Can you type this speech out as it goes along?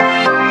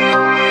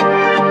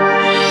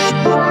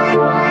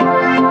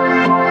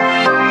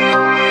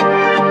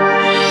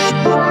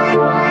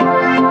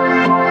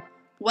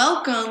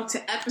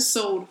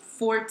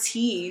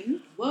14.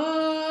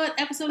 What?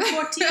 Episode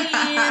 14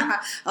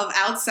 of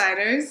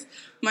Outsiders.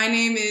 My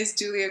name is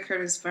Julia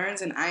Curtis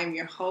Burns, and I am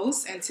your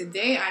host. And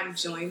today I'm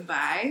joined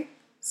by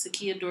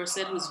Sakia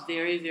Dorset, who's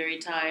very, very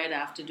tired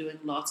after doing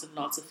lots and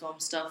lots of film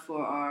stuff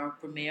for our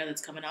premiere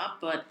that's coming up.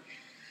 But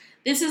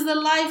this is the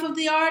life of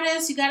the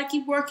artist. You got to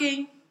keep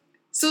working.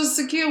 So,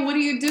 Sakia, what do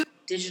you do?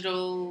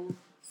 Digital,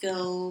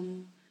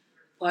 film,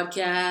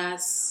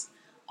 podcasts.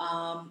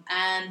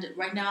 And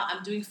right now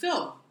I'm doing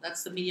film.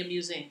 That's the medium I'm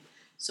using.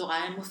 So I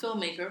am a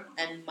filmmaker,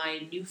 and my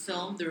new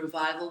film, The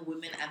Revival,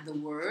 Women and the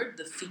Word,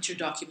 the feature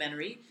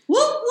documentary. Woo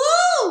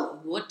woo!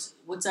 What's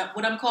up?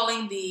 What I'm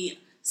calling the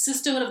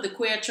Sisterhood of the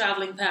Queer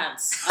Traveling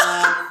Pants.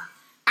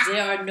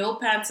 There are no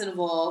pants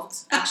involved.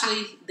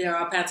 Actually, there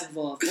are pants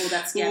involved. Oh,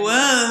 that's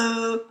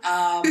scandalous.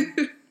 Whoa!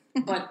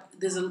 But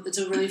it's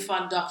a really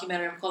fun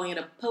documentary. I'm calling it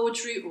a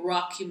poetry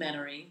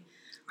rockumentary.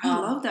 I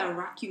love that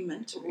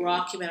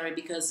rockumentary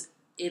Because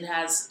it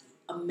has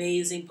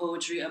amazing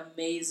poetry,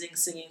 amazing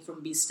singing from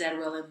B.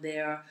 Steadwell in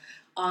there.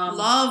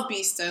 Love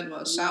B.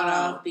 Steadwell. Shout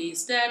out. B.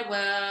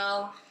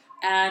 Steadwell.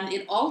 And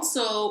it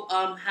also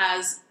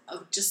has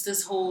just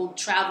this whole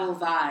travel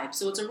vibe.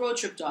 So it's a road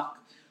trip doc,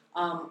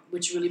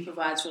 which really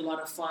provides for a lot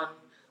of fun.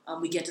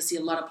 We get to see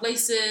a lot of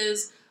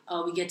places.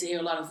 We get to hear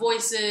a lot of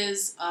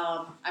voices.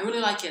 I really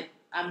like it.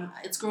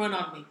 It's growing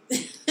on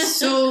me.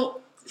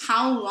 So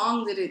how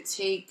long did it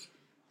take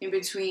in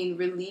between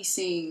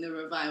releasing The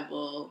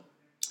Revival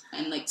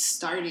and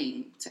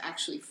starting to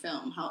actually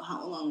film?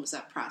 How long was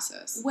that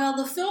process? Well,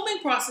 the filming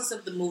process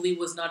of the movie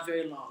was not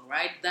very long,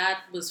 right?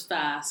 That was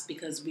fast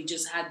because we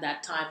just had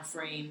that time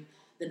frame,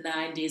 the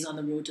 9 days on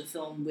the road to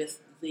film with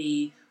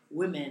the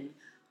women.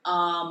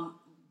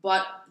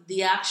 But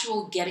the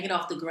actual getting it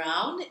off the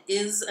ground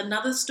is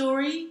another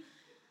story.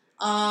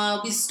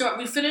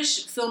 We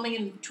finished filming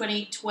in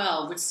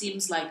 2012, which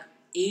seems like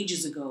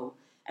ages ago,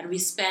 and we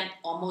spent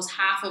almost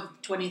half of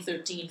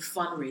 2013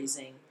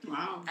 fundraising.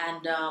 Wow!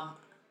 And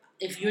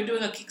if you're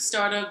doing a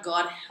Kickstarter,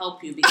 God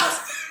help you, because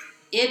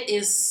it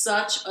is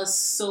such a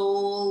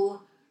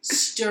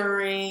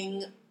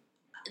soul-stirring,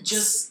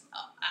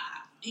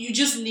 you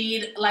just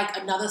need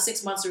another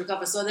 6 months to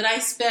recover. So that I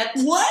spent...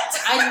 What?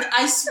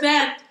 I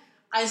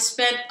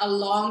spent a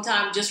long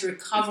time just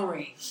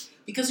recovering,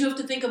 because you have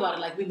to think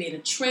about it. We made a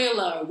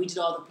trailer, we did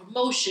all the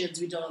promotions,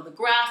 we did all the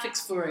graphics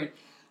for it.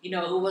 It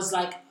was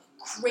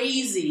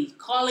crazy,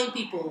 calling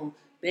people,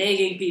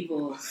 begging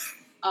people.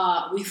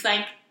 We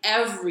thank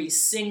every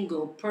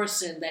single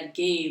person that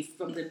gave,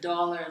 from the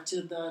 $1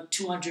 to the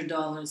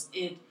 $200.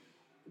 It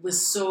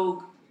was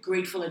so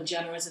grateful and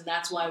generous, and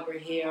that's why we're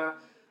here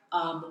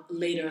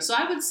later. So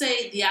I would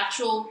say the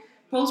actual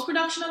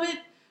post-production of it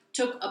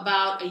took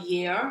about a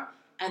year,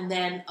 and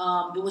then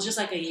it was just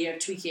a year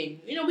tweaking.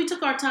 We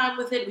took our time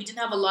with it. We didn't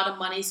have a lot of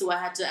money, so I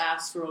had to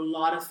ask for a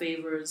lot of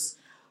favors.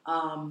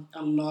 And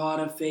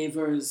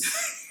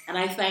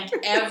I thank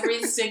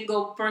every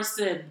single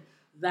person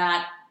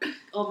that,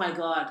 oh my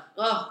God,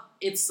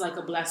 it's like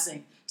a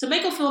blessing. To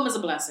make a film is a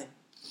blessing.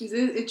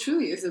 It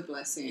truly is a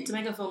blessing. To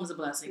make a film is a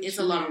blessing. It's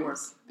a lot of work.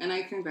 And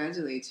I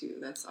congratulate you.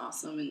 That's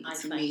awesome, and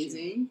it's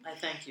amazing. I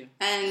thank you.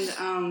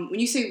 And when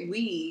you say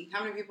we,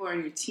 how many people are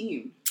on your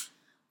team?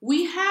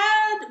 We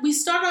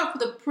started off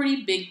with a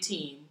pretty big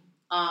team.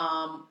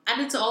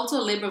 And it's also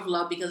a labor of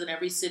love, because in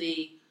every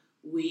city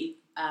we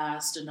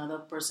asked another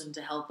person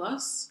to help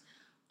us.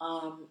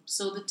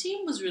 So the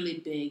team was really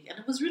big, and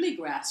it was really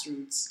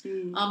grassroots.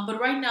 But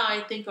right now,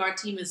 I think our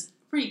team is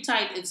pretty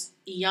tight. It's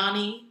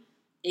Iyani,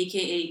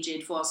 a.k.a.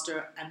 Jade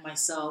Foster, and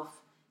myself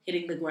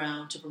hitting the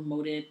ground to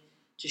promote it,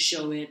 to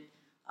show it,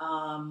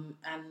 and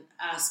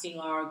asking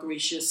our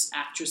gracious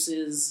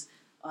actresses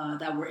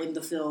that were in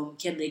the film,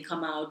 can they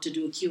come out to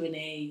do a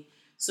Q&A?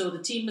 So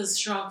the team has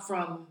shrunk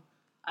from,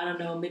 I don't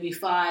know, maybe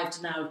 5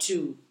 to now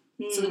 2.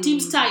 So the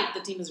team's tight.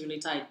 The team is really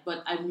tight,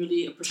 but I'm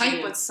really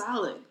appreciative. Tight but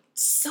solid.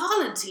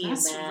 Solid team,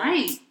 That's man.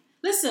 Right.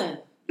 Listen,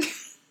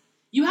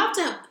 you have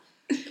to...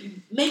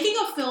 Making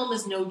a film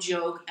is no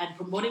joke, and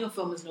promoting a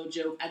film is no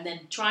joke, and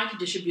then trying to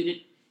distribute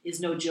it is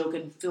no joke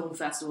in film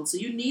festivals. So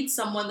you need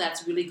someone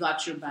that's really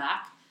got your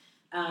back,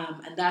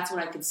 and that's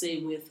what I could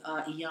say with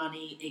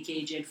Iyani,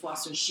 a.k.a. Jade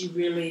Foster. She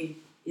really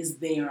is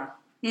there.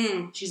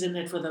 She's in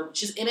it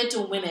she's in it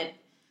to win it.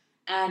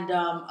 And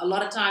a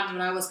lot of times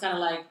when I was kind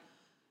of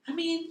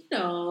we can,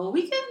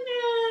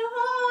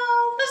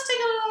 let's take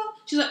a little...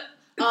 She's like,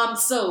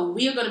 so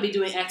we are going to be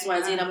doing X, Y,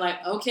 Z. And I'm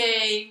like,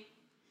 okay,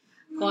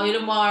 call you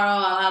tomorrow.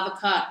 I'll have a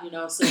cut,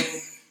 So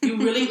you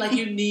really,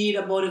 you need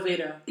a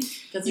motivator,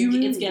 because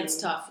it gets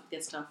tough. It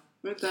gets tough.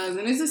 It does.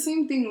 And it's the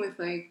same thing with,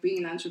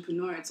 being an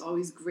entrepreneur. It's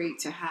always great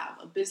to have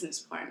a business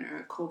partner,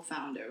 a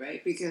co-founder,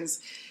 right? Because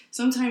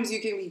sometimes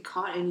you can be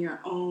caught in your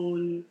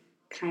own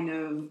kind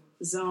of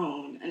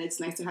zone, and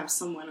it's nice to have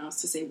someone else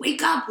to say,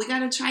 wake up, we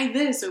gotta try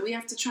this, or we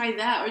have to try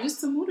that, or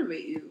just to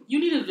motivate you. You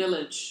need a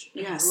village.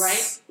 Yes.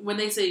 Right? When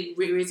they say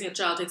raising a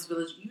child takes a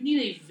village, you need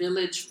a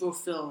village for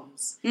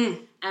films.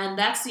 And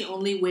that's the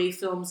only way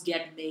films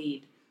get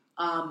made.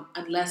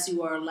 unless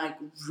you are like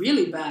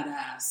really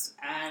badass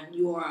and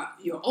you are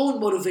your own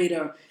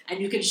motivator and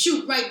you can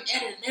shoot, write,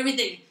 edit, and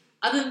everything.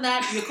 Other than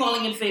that, you're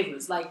calling in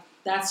favors. Like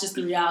that's just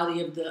the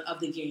reality of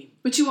the game.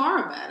 But you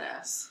are a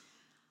badass.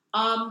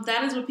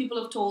 That is what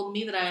people have told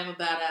me, that I am a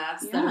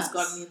badass. Yes. That has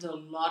gotten me into a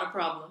lot of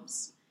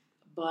problems.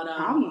 But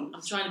Problems?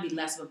 I'm trying to be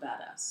less of a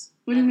badass.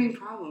 What do you mean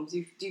problems?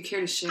 Do you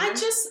care to share?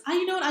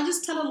 You know what? I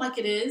just tell it like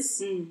it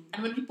is. Mm.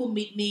 And when people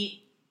meet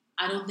me,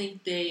 I don't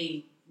think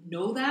they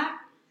know that.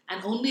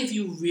 And only if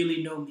you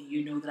really know me,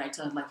 you know that I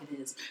tell it like it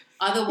is.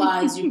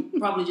 Otherwise, you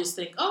probably just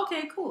think, oh,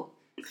 okay, cool.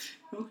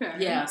 Okay.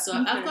 Yeah, so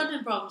okay. I've gotten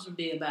in problems from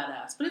being a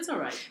badass, but it's all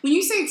right. When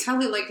you say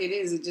tell it like it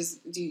is,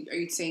 are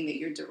you saying that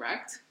you're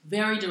direct?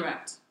 Very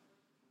direct.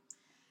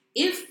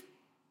 If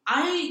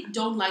I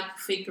don't like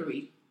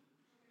fakery,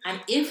 and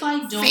if I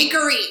don't...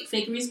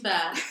 Fakery is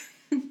bad.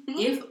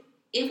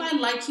 If I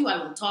like you,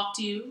 I will talk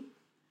to you,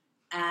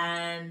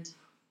 and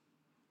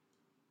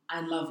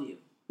I love you.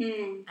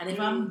 And if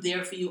I'm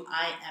there for you,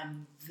 I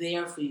am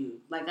there for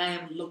you. Like, I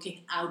am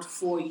looking out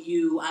for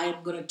you. I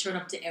am going to turn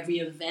up to every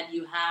event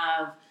you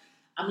have.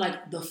 I'm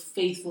like the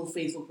faithful,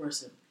 faithful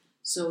person.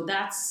 So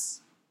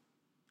that's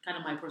kind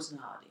of my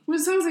personality. Well,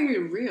 it sounds like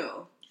you're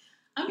real.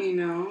 I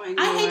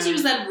hate to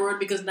use that word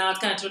because now it's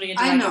kind of turning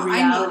into a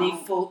reality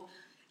folk.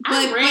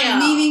 But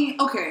meaning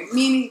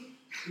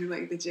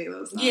like the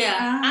J-Lo song.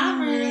 Yeah,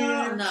 I'm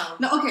real.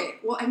 No, okay.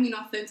 Well, I mean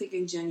authentic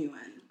and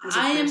genuine as a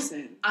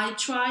person. I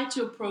try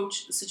to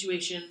approach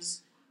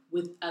situations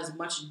with as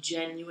much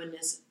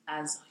genuineness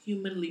as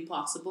humanly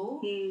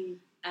possible.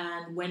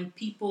 And when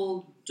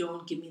people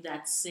don't give me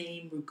that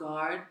same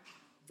regard,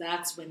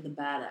 that's when the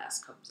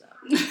badass comes out.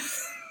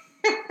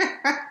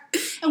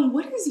 And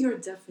what is your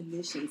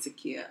definition,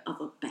 Takia, of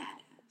a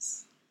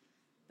badass?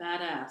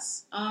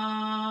 Badass.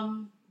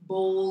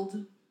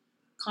 Bold,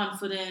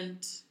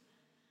 confident,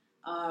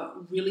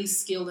 really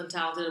skilled and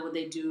talented at what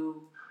they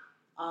do.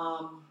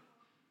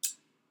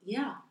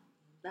 Yeah,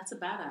 that's a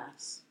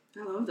badass.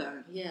 I love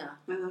that. Yeah.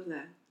 I love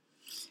that.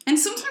 And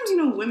sometimes,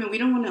 women, we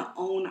don't want to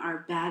own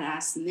our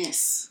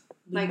badassness.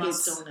 We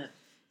must own it.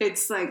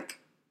 It's like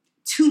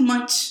too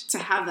much to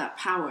have that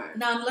power.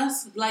 Now,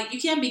 unless, you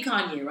can't be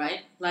Kanye,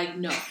 right?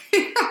 No.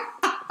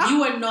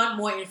 You are not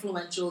more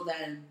influential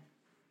than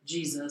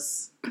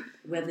Jesus,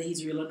 whether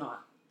he's real or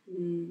not.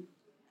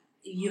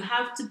 You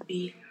have to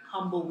be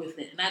humble with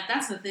it. And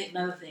that's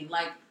another thing.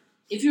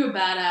 If you're a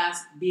badass,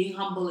 being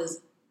humble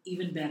is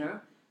even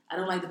better. I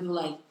don't like the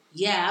people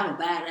yeah, I'm a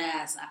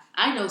badass.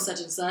 I know such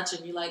and such.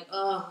 And you're like,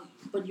 oh,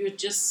 but you're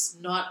just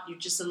not, you're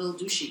just a little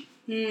douchey.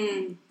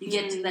 You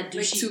get in that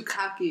douchey. Too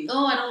cocky.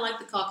 Oh, I don't like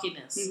the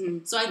cockiness.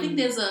 So I think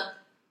there's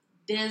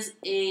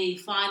a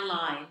fine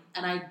line,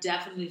 and I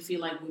definitely feel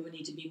like women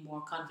need to be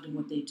more confident in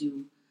what they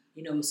do.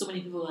 So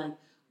many people are like,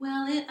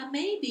 well,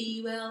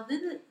 maybe,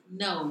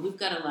 no, we've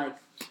got to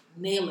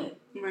nail it.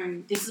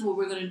 Right. This is what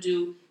we're going to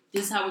do.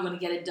 This is how we're going to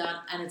get it done.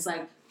 And it's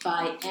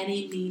by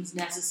any means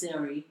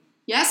necessary.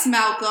 Yes,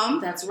 Malcolm.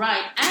 That's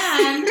right.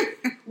 And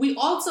we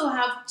also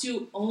have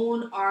to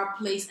own our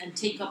place and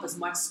take up as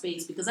much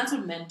space, because that's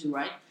what men do,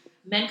 right?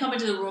 Men come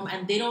into the room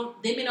and they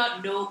may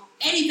not know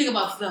anything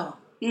about film.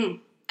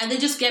 And they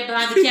just get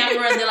behind the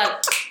camera and they're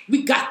like,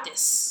 we got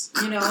this,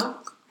 And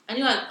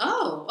you're like,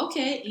 oh,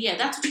 okay. Yeah,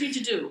 that's what you need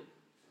to do.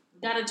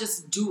 You gotta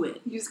just do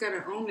it. You just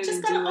gotta own it.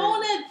 Just gotta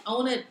own it.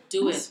 Own it.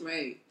 Do it. That's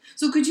right.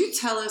 So could you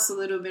tell us a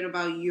little bit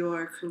about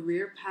your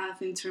career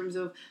path in terms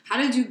of how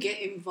did you get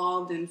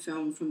involved in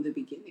film from the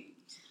beginning?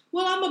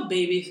 Well, I'm a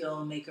baby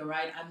filmmaker,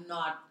 right?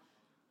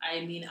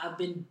 I've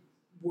been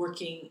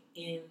working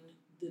in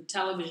the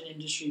television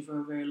industry for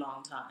a very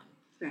long time.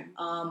 Okay.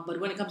 But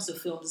when it comes to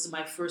film, this is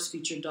my first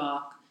feature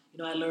doc.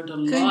 I learned a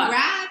lot.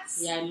 Congrats!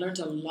 Yeah, I learned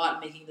a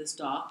lot making this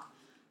doc.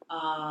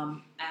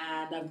 And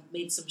I've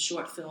made some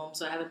short films,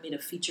 so I haven't made a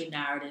feature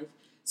narrative.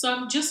 So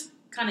I'm just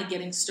kind of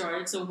getting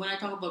started. So when I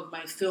talk about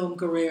my film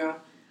career,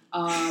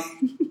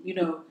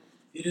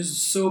 it is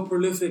so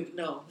prolific.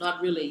 No,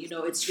 not really.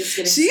 It's just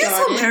getting started. She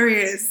is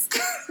hilarious.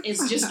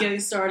 It's just getting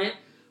started.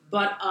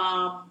 But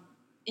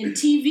in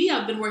TV,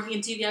 I've been working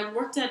in TV. I've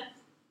worked at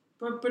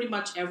pretty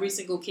much every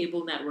single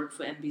cable network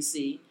for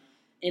NBC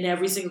in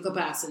every single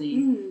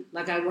capacity.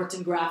 I worked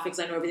in graphics.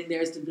 I know everything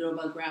there is to know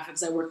about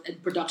graphics. I worked in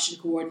production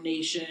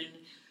coordination.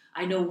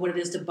 I know what it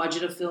is to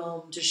budget a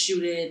film, to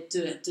shoot it,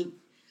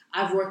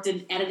 I've worked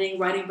in editing,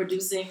 writing,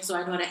 producing, so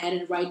I know how to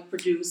edit, write,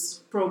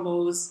 produce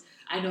promos.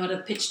 I know how to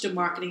pitch to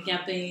marketing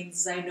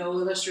campaigns. I know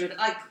illustrate.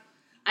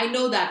 I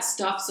know that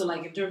stuff. So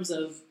in terms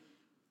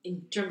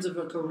of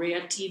a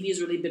career, TV has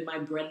really been my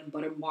bread and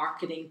butter,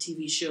 marketing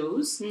TV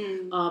shows,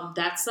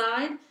 that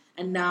side.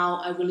 And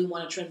now I really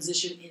want to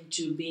transition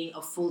into being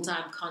a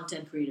full-time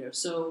content creator.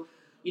 So,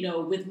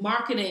 with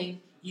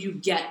marketing, you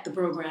get the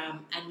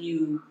program and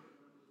you,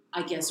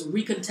 I guess,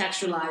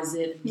 recontextualize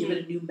it and give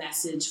it a new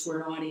message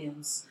for an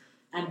audience.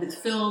 And with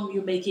film,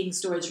 you're making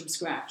stories from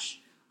scratch.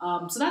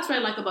 So that's what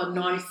I like about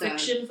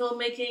nonfiction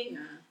filmmaking. Yeah.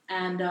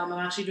 And I'm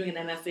actually doing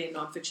an MFA in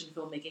nonfiction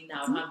filmmaking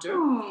now at Hunter.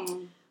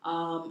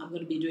 I'm going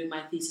to be doing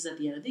my thesis at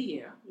the end of the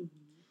year.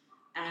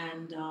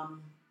 And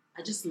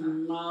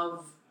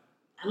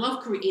I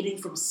love creating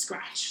from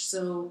scratch.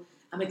 So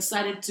I'm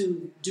excited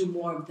to do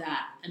more of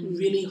that and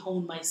really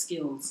hone my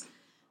skills.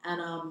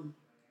 And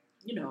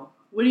you know,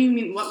 What do you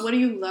mean? What do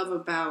you love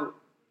about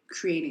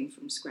creating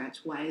from scratch?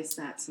 Why is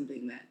that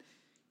something that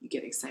you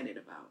get excited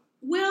about?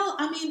 well,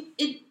 I mean,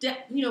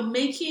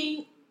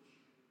 making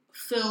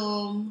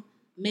film,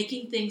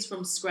 making things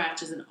from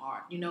scratch is an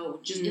art.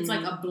 Just it's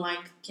like a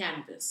blank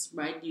canvas,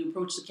 right? You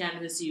approach the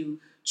canvas, you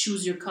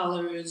choose your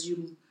colors,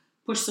 you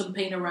push some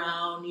paint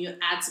around, you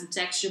add some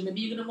texture.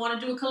 Maybe you're gonna want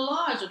to do a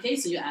collage, okay?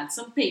 So you add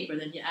some paper,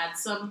 then you add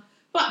some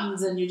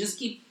buttons, and you just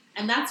keep.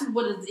 And that's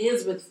what it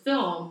is with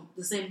film.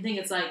 The same thing.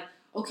 It's like,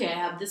 okay, I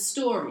have this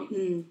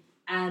story,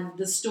 and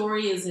the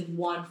story is in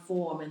one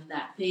form in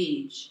that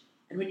page.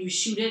 And when you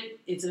shoot it,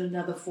 it's in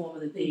another form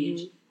of the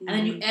page. And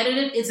then you edit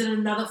it, it's in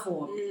another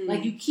form.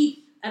 Like you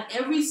keep, at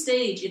every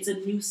stage, it's a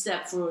new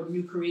step for a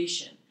new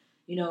creation.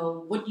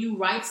 What you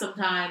write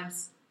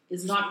sometimes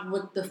is not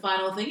what the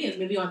final thing is.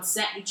 Maybe on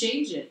set you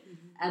change it.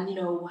 And,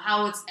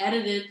 how it's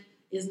edited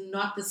is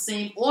not the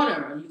same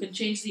order. You can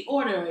change the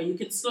order. You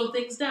can slow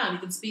things down. You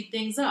can speed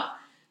things up.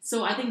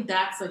 So I think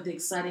that's like the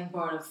exciting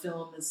part of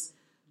film is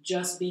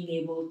just being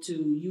able to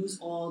use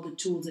all the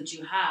tools that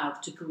you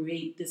have to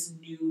create this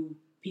new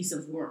piece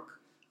of work.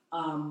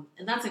 And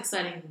that's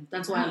exciting.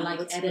 That's why I like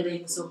editing really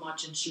cool. so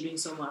much and shooting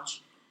so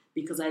much,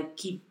 because I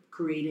keep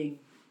creating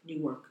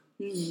new work.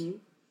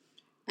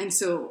 And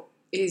so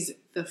is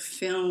the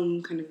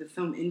film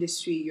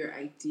industry your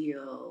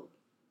ideal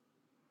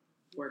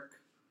work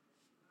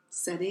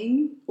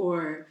setting?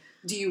 Or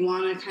do you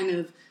want to kind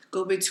of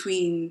go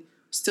between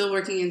still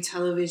working in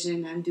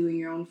television and doing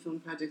your own film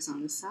projects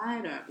on the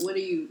side? Or what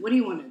do you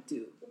want to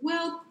do?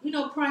 Well,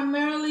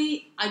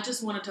 primarily I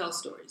just want to tell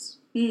stories.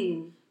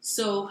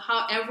 So,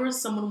 however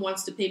someone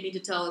wants to pay me to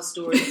tell a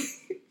story,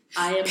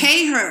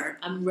 pay her.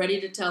 I'm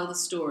ready to tell the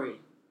story.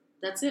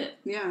 That's it.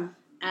 Yeah.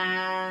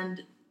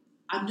 And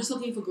I'm just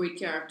looking for great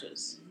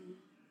characters,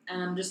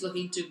 and I'm just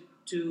looking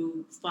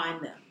to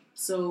find them.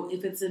 So,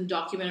 if it's in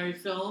documentary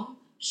film,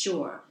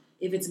 sure.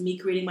 If it's me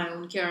creating my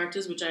own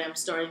characters, which I am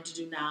starting to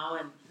do now,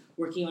 and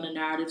working on a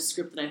narrative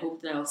script that I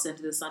hope that I'll send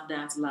to the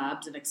Sundance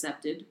Labs and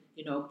accepted,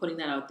 putting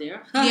that out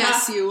there.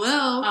 Yes, you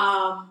will.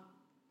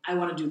 I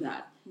want to do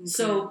that. Okay.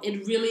 So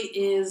it really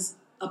is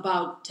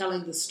about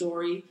telling the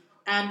story.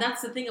 And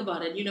that's the thing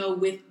about it.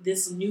 With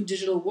this new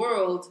digital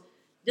world,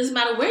 it doesn't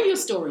matter where your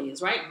story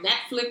is, right?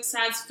 Netflix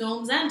has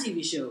films and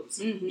TV shows.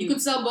 You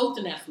could sell both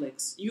to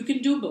Netflix. You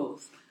can do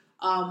both.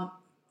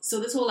 So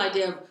this whole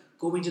idea of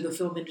going to the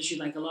film industry,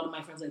 like a lot of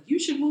my friends are like, you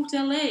should move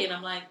to LA. And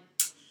I'm like,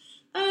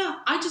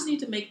 I just need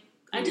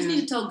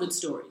to tell good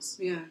stories.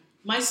 Yeah.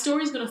 My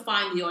story is going to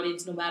find the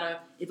audience no matter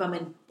if I'm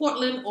in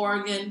Portland,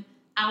 Oregon,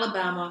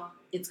 Alabama.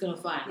 It's going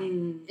to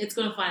find It's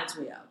going to find its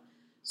way out.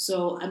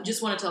 So I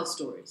just want to tell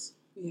stories.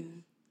 Yeah.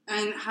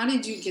 And how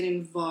did you get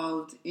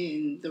involved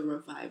in the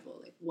revival?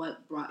 Like,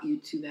 what brought you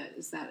to that?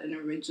 Is that an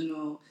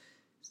original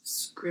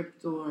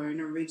script or an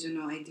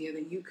original idea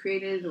that you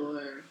created,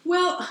 or?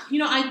 Well,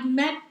 I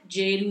met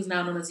Jade, who's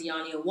now known as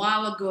Yanni, a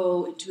while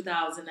ago in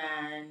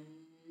 2009,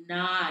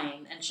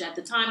 and at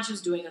the time she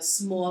was doing a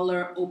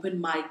smaller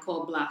open mic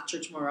called Black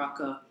Church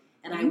Maraca,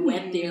 and I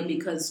went there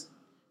because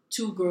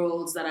two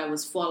girls that I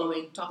was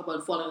following, talk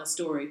about following a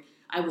story,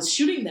 I was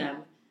shooting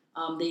them.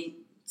 They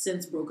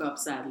since broke up,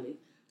 sadly,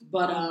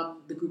 but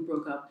the group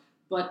broke up.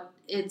 But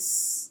I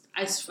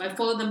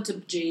followed them to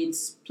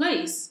Jade's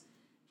place,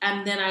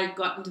 and then I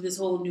got into this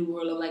whole new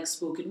world of like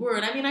spoken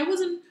word. I mean, I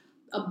wasn't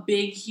a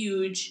big,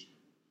 huge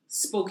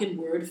spoken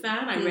word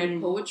fan. I read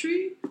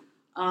poetry,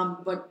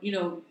 but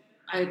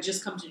I had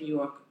just come to New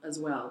York as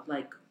well,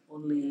 like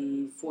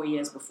only 4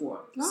 years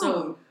before. Oh.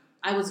 So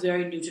I was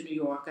very new to New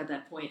York at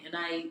that point, and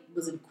I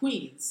was in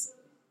Queens,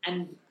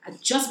 and I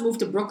just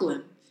moved to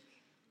Brooklyn,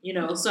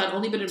 so I'd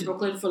only been in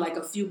Brooklyn for like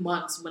a few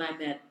months when I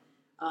met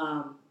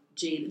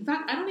Jade. In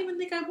fact, I don't even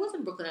think I was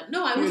in Brooklyn.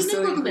 No, I wasn't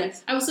in Brooklyn.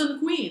 I was still in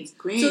Queens.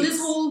 So this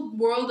whole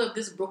world of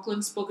this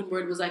Brooklyn spoken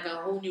word was like a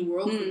whole new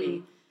world for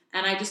me,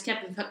 and I just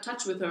kept in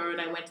touch with her, and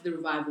I went to the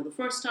revival the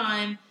first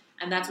time,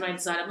 and that's when I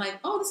decided, I'm like,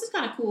 oh, this is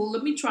kind of cool.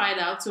 Let me try it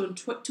out. So in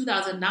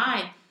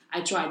 2009,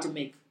 I tried to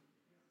make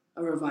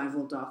a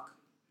revival doc.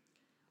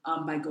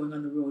 By going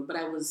on the road, but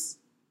I was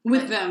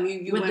with them.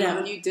 You went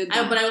them. You did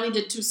that. But I only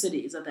did 2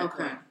 cities at that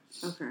point.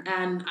 Okay.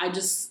 And I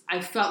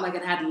felt like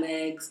it had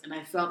legs, and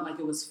I felt like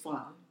it was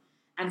fun.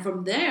 And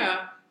from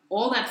there,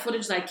 all that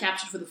footage that I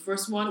captured for the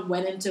first one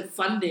went into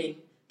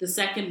funding the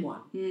second one.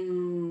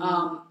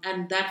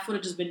 And that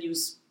footage has been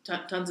used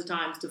tons of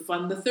times to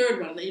fund the third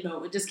one.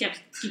 It just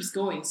keeps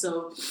going.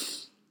 So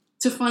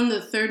to fund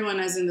the third one,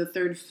 as in the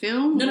third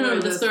film? No,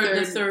 the third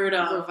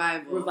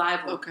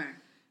revival. Okay.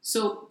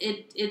 So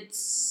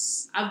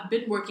I've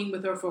been working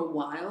with her for a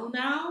while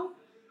now,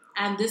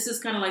 and this is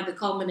kind of like the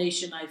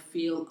culmination, I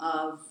feel,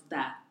 of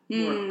that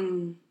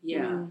work.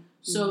 Yeah.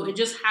 So it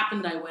just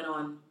happened I went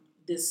on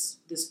this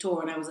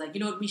tour, and I was like,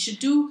 what we should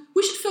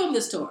film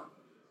this tour.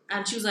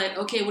 And she was like,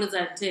 okay, what does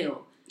that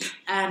entail?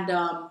 And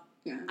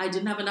I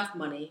didn't have enough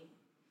money.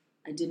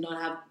 I did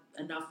not have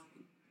enough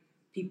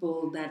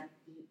people that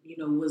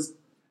was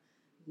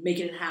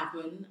making it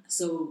happen.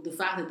 So the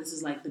fact that this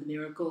is like the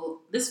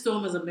miracle, this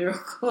film is a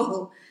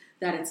miracle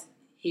that it's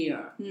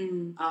here.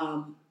 And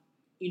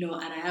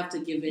I have to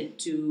give it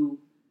to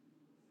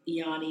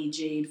Iani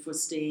Jade for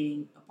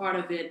staying a part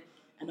of it,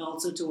 and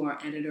also to our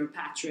editor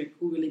Patrick,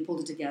 who really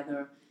pulled it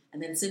together.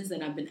 And then since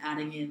then, I've been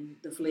adding in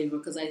the flavor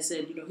because I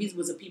said, he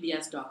was a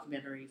PBS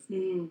documentary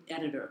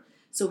editor,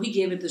 so he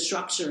gave it the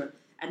structure,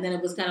 and then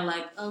it was kind of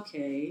like,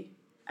 okay,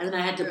 and then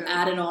I had to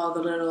add in all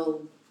the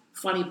little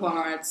funny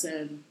parts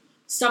and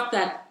stuff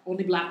that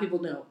only Black people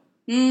know.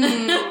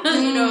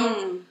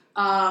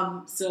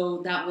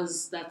 So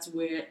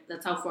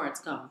that's how far it's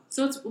come.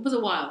 So it was a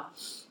while.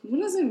 What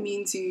does it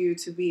mean to you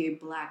to be a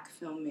Black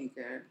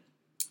filmmaker?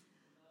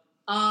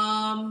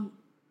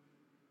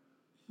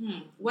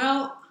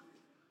 Well,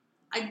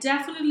 I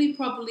definitely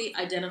probably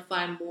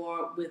identify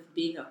more with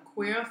being a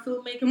queer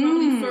filmmaker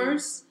probably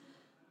first.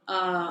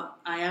 I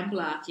am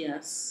Black,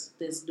 yes.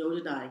 There's no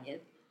denying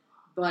it.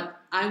 But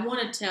I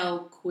want to tell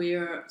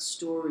queer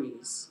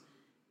stories.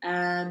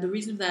 And the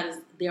reason for that is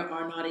there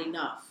are not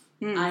enough.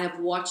 I have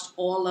watched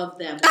all of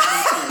them on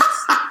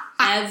Netflix.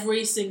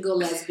 Every single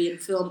lesbian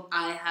film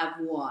I have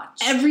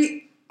watched.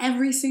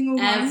 Every single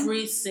one?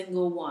 Every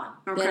single one.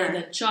 Okay. Better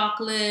Than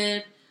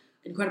Chocolate,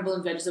 Incredible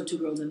Adventures of Two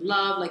Girls in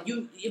Love.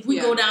 If we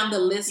go down the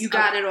list, you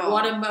got it all.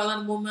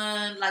 Watermelon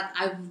Woman,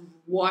 I've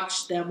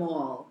watched them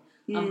all.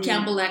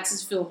 Campbell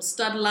X's film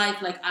Stud Life,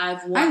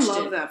 I've watched it. I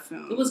love that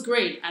film. It was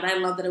great, and I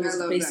love that it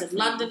was based in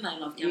London. I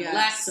love Campbell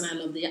X, and I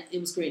love it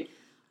was great.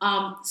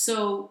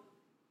 So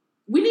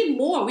we need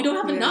more. We don't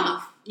have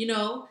enough.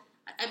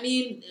 I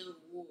mean,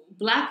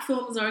 Black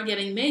films are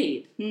getting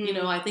made.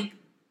 I think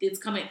it's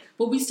coming,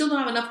 but we still don't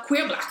have enough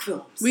queer Black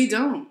films. We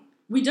don't.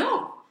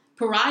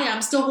 Pariah.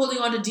 I'm still holding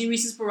on to Dee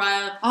Reese's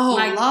Pariah. Oh,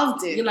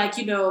 loved it.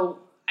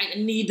 I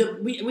need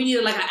we need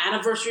an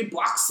anniversary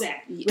box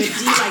set where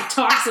Dee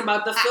talks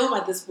about the film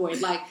at this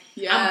point. I'm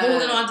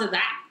holding on to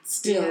that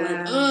still.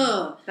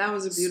 Yeah. That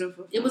was a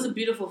beautiful film. It was a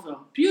beautiful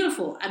film.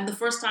 Beautiful. And the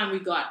first time we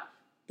got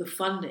the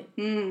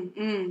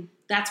funding.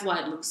 That's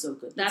why it looks so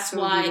good. That's so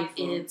why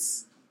beautiful.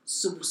 It's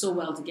so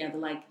well together.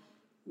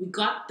 We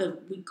got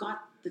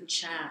the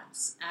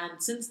chance.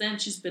 And since then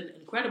she's been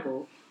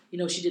incredible.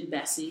 She did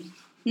Bessie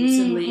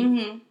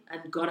recently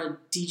and got a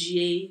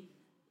DGA.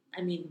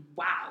 I mean,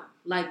 wow.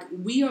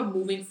 We are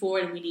moving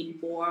forward, and we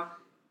need more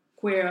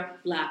queer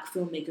Black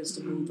filmmakers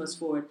to move us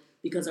forward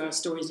because our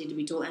stories need to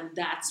be told, and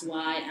that's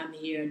why I'm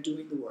here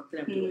doing the work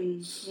that I'm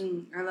doing.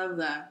 I love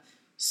that.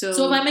 So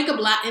if I make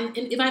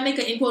if I make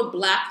an in quote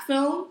Black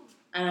film,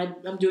 and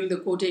I'm doing the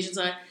quotation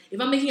side, if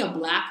I'm making a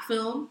Black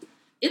film,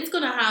 it's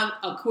gonna have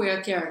a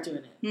queer character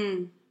in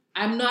it.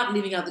 I'm not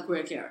leaving out the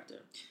queer character.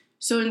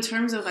 So in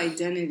terms of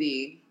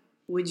identity,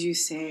 would you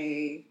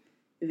say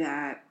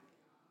that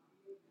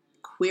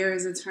queer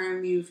is a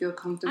term you feel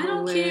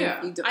comfortable with? I don't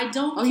care. I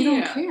don't care. You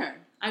don't care?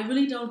 I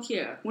really don't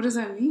care. What does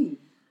that mean?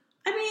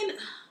 I mean,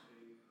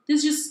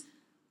 there's just,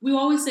 we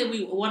always say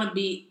we want to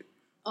be,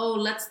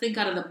 let's think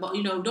out of the box.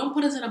 Don't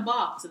put us in a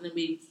box. And then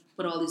we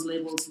put all these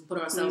labels and put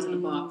ourselves in a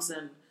box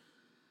and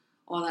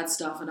all that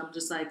stuff. And I'm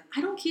just like,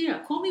 I don't care.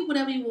 Call me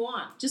whatever you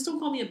want. Just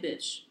don't call me a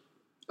bitch.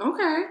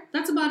 Okay.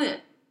 That's about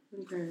it.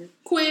 Okay.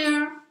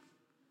 Queer.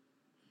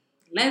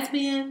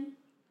 Lesbian.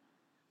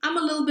 I'm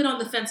a little bit on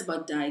the fence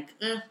about dyke.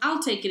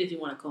 I'll take it if you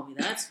want to call me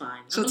that. That's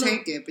fine. She'll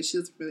take it, but she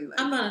doesn't really like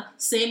it. I'm a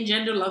same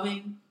gender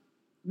loving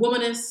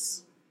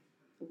womanist.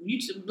 You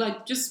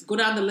just go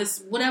down the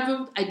list.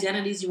 Whatever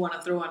identities you want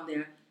to throw on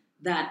there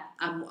that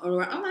I'm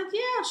like,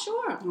 yeah,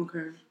 sure.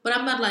 Okay. But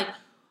I'm not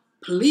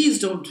please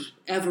don't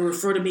ever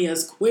refer to me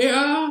as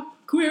queer.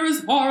 Queer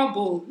is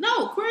horrible.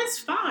 No, queer is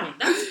fine.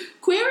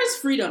 Queer is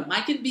freedom.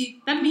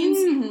 That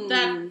means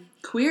that...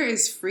 Queer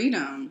is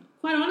freedom.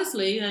 Quite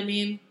honestly, I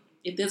mean...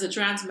 If there's a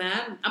trans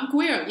man, I'm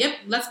queer. Yep,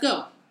 let's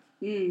go.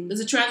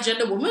 There's a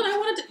transgender woman.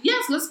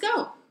 Yes, let's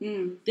go.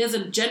 There's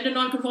a gender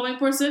non-conforming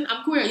person.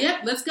 I'm queer.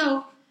 Yep, let's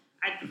go.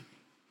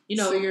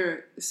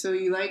 So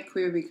you like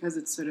queer because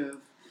it's sort of.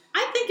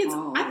 I think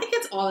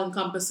it's all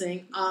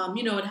encompassing.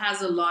 It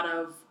has a lot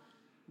of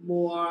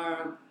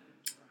more.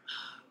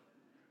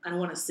 I don't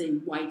want to say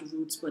white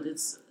roots, but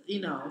it's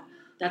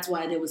that's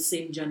why there was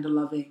same gender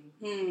loving.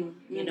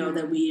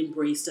 That we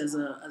embraced as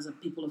a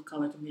people of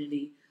color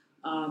community.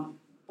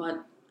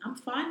 But I'm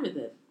fine with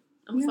it.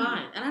 I'm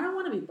fine. And I don't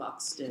want to be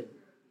boxed in.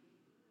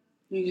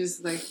 You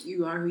just,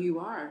 you are who you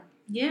are.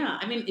 Yeah.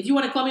 I mean, if you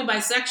want to call me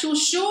bisexual,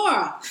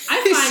 sure.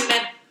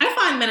 I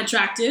find men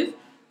attractive.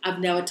 I've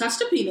never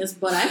touched a penis,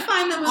 but I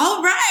find them...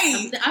 All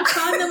right! I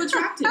find them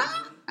attractive.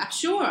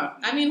 Sure.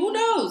 I mean, who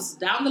knows?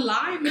 Down the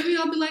line, maybe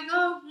I'll be like,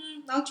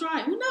 I'll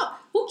try. Who knows?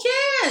 Who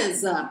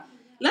cares?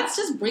 Let's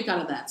just break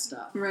out of that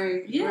stuff.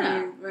 Right.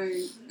 Yeah. Right.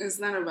 It's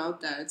not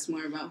about that. It's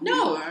more about who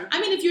you are. I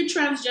mean, if you're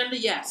transgender,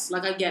 yes.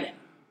 I get it.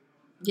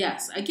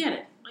 Yes, I get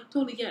it. I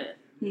totally get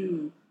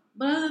it.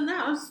 But other than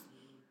that,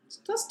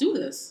 let's do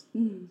this.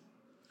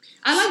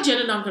 I like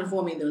gender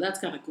non-conforming, though. That's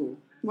kind of cool.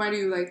 Why do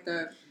you like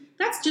that?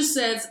 That just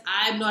says,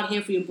 I'm not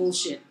here for your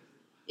bullshit.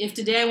 If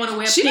today I want to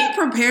wear She pink...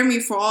 didn't prepare me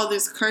for all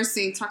this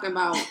cursing, talking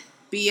about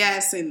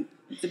BS and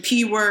the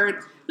P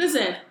word.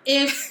 Listen,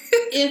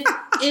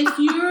 what am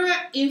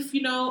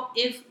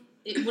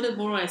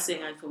I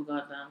saying? I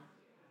forgot now.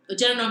 A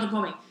gender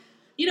non-conforming.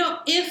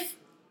 If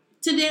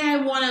today I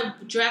want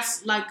to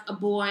dress like a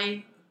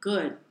boy,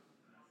 good.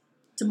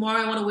 Tomorrow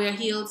I want to wear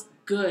heels,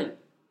 good.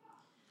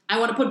 I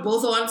want to put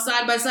both on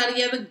side by side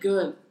together,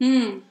 good.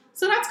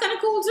 So that's kind of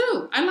cool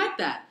too. I like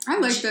that. I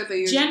like that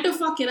you're... Gender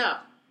fuck it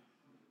up.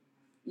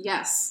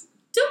 Yes.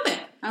 Do it.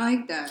 I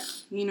like that.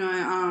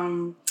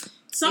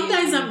 Some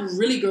days I'm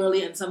really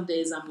girly and some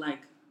days I'm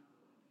like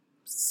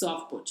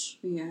soft butch.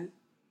 Yeah.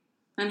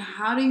 And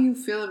how do you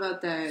feel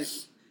about that,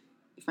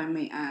 if I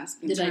may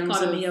ask? The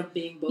dichotomy of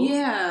being both?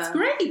 Yeah. It's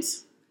great.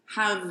 It's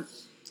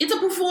a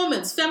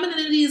performance.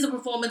 Femininity is a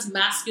performance.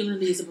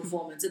 Masculinity is a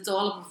performance. It's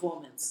all a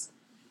performance.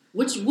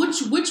 Which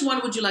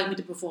one would you like me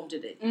to perform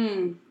today?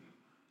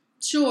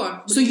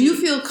 Sure. So you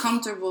feel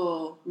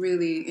comfortable,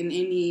 really, in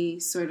any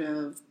sort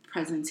of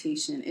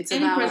presentation? It's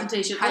any about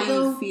presentation. How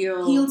you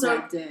feel heels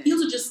are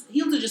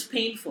just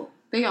painful.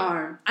 They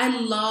are. I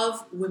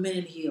love women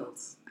in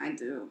heels. I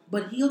do.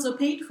 But heels are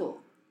painful.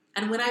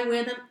 And when I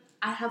wear them,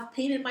 I have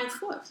pain in my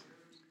foot.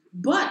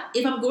 But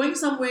if I'm going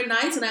somewhere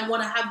nice and I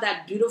want to have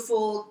that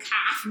beautiful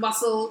calf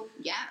muscle,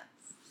 get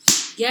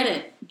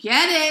it.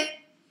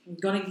 I'm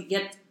gonna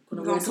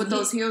put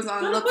those heels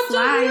on and look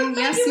fly.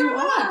 Yes, you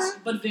are.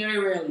 But very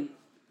rarely.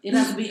 It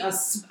has to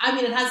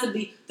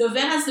be the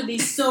event has to be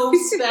so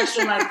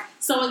special, like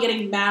someone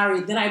getting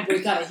married, then I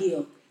break out a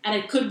heel. And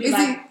it could be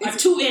a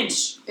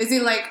 2-inch. Is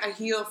it like a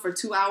heel for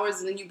 2 hours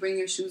and then you bring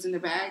your shoes in the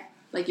bag?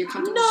 Like your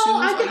comfortable shoes?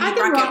 I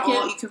can rock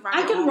it. You can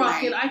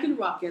rock it. I can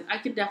rock it. I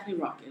can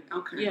definitely rock it.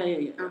 Okay.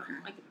 Yeah. Okay.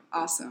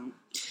 Awesome.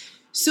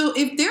 So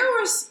if there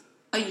was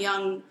a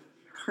young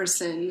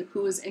person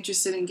who was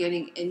interested in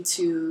getting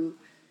into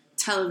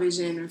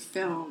television or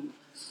film,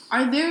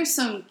 are there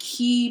some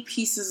key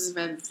pieces of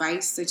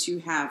advice that you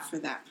have for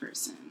that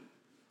person?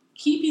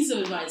 Key piece of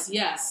advice,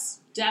 yes,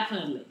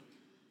 definitely.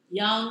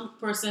 Young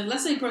person,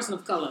 let's say person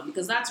of color,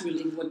 because that's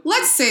really what...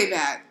 Let's say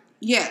that,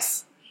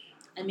 yes.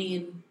 I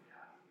mean,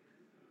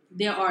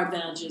 there are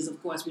advantages,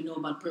 of course. We know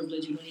about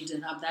privilege. You don't need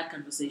to have that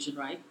conversation,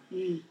 right?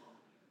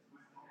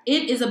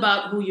 It is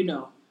about who you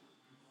know.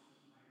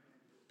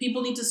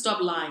 People need to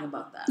stop lying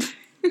about that.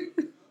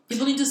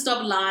 People need to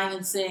stop lying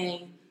and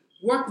saying,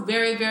 work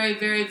very, very,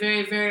 very,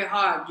 very, very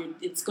hard.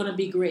 It's going to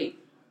be great.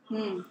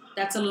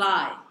 That's a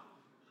lie.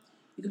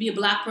 You could be a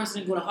black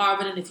person and go to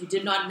Harvard, and if you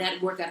did not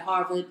network at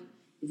Harvard,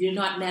 if you do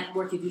not have a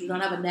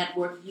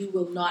network, you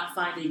will not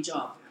find a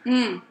job.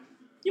 You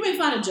may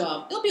find a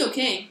job. It'll be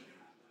okay.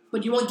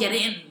 But you won't get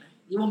in.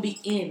 You won't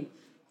be in.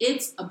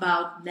 It's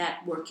about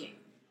networking.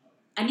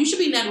 And you should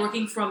be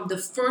networking from the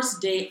first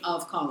day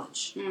of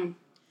college. You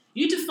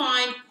need to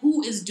find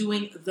who is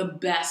doing the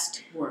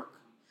best work.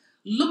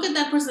 Look at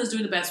that person that's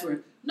doing the best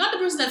work. Not the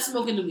person that's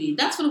smoking the weed.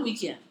 That's for the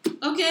weekend.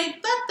 Okay?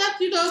 That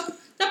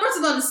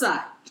person's on the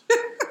side.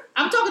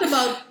 I'm talking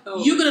about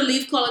you're going to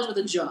leave college with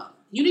a job.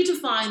 You need to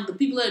find the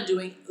people that are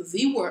doing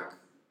the work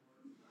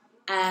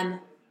and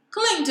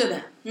cling to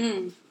them.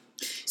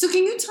 So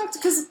can you talk to...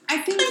 Because I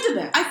think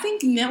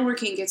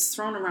networking gets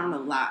thrown around a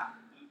lot.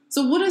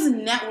 So what does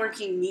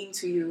networking mean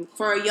to you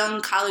for a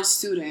young college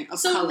student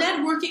of color? So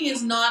networking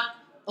is not,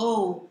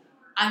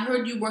 I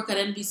heard you work at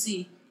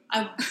NBC.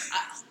 Hi.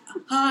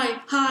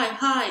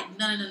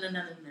 No.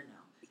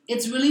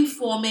 It's really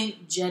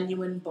forming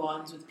genuine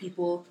bonds with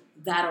people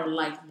that are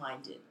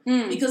like-minded.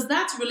 Because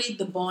that's really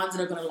the bonds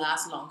that are going to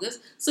last longest.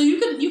 So you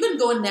can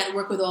go and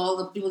network with all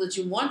the people that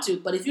you want to,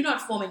 but if you're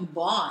not forming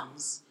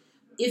bonds,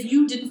 if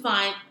you didn't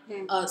find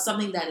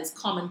something that is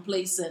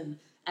commonplace and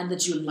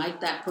that you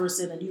like that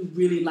person and you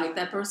really like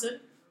that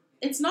person,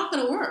 it's not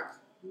going to work.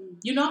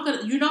 You're not going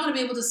to be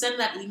able to send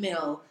that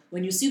email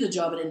when you see the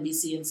job at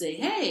NBC and say,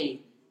 hey,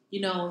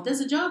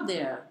 there's a job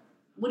there.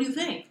 What do you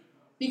think?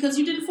 Because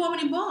you didn't form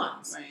any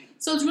bonds. Right.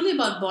 So it's really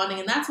about bonding,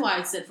 and that's why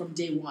I said from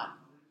day one.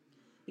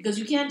 Because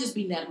you can't just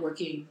be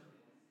networking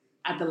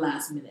at the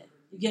last minute.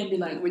 You can't be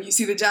like... When you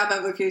see the job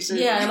application.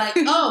 Yeah, like,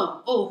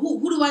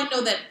 who do I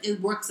know that it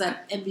works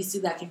at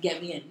NBC that can get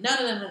me in?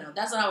 No.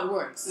 That's not how it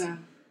works. Yeah.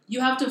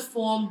 You have to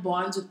form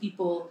bonds with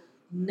people,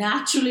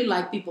 naturally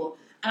like people.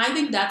 And I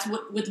think that's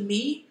what, with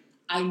me,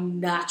 I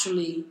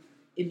naturally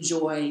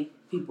enjoy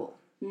people.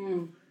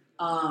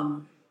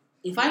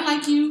 If I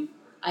like you,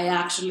 I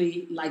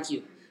actually like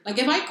you. Like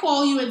if I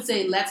call you and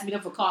say, let's meet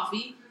up for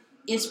coffee,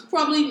 it's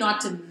probably not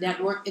to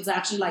network. It's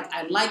actually like,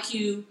 I like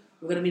you.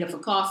 We're going to meet up for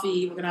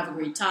coffee. We're going to have a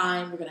great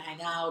time. We're going to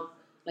hang out.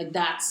 Like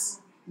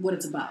that's what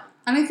it's about.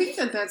 And I think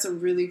that that's a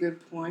really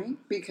good point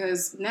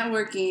because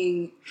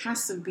networking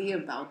has to be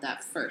about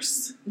that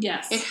first.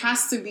 Yes. It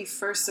has to be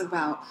first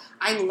about,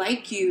 I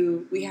like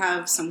you. We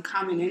have some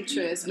common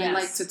interests. And I'd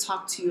like to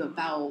talk to you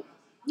about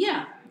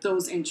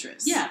those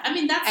interests. Yeah. I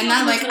mean, that's and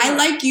not like, I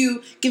like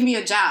you. Give me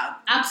a job.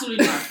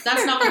 Absolutely not.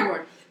 That's not going to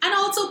work. And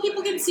also,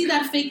 people can see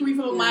that fakery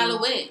from a mile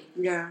away.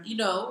 Yeah.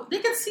 They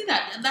can see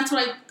that. And that's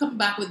what I come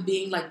back with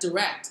being, like,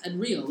 direct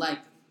and real. Like,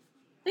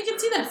 they can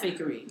see that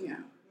fakery.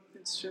 Yeah.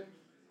 That's true.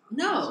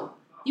 No,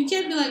 you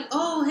can't be like,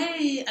 oh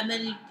hey, and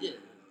then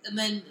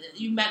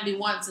you met me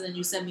once and then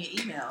you send me an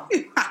email.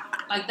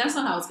 Like that's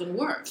not how it's gonna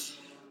work.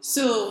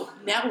 So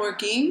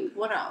networking.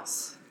 What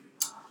else?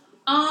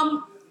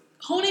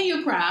 Honing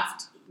your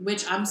craft,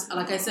 which I'm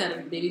like I said,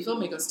 a baby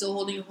filmmaker, still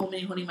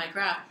honing my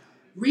craft.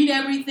 Read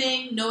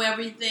everything,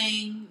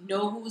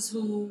 know who's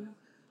who.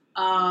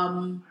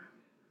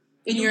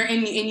 In your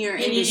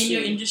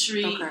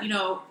industry, Okay. you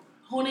know,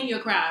 honing your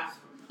craft.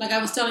 Like I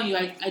was telling you,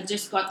 I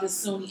just got this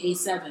Sony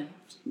A7,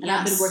 and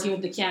I've been working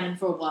with the Canon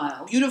for a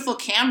while. Beautiful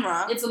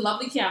camera. It's a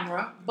lovely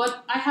camera,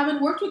 but I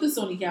haven't worked with the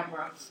Sony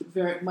camera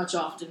very much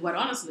often, quite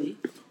honestly.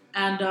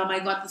 And I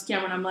got this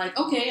camera, and I'm like,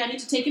 okay, I need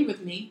to take it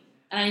with me,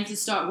 and I need to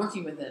start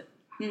working with it.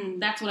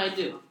 That's what I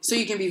do. So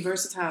you can be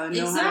versatile and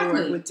know how to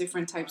work with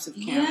different types of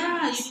cameras.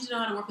 Yeah, you need to know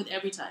how to work with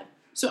every type.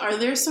 So are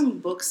there some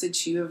books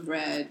that you have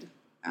read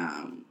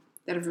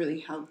that have really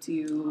helped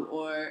you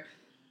or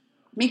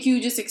make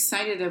you just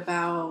excited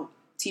about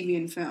TV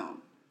and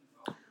film?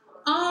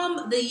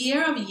 The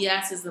Year of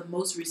Yes is the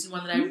most recent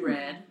one that I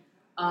read.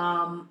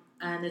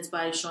 And it's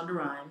by Shonda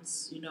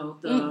Rhimes. You know,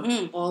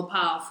 the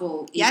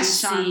all-powerful ABC,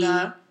 yes,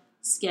 Shonda.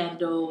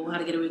 Scandal, How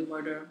to Get Away with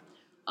Murder.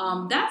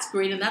 That's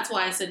great, and that's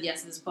why I said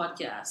yes to this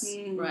podcast,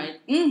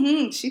 right?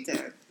 She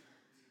did.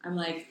 I'm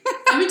like,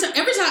 every time,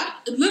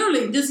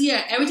 literally this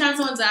year, every time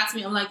someone's asked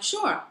me, I'm like,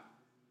 sure.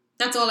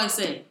 That's all I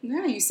say.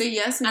 Yeah, you say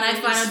yes, and I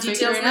find out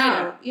details later.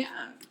 Out. Yeah,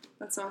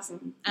 that's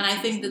awesome. And I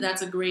think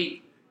that's a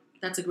great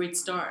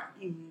start.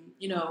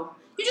 You know,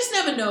 you just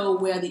never know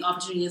where the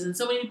opportunity is, and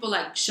so many people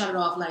like shut it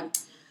off, like,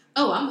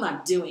 oh, I'm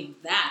not doing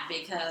that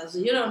because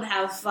you don't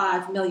have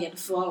 5 million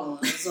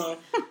followers, or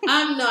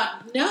I'm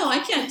not. No, I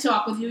can't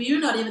talk with you.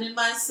 You're not even in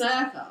my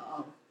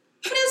circle.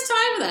 Who has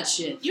time for that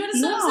shit? You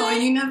understand what I'm saying?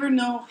 And you never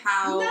know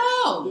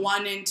how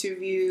one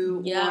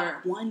interview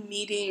or one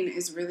meeting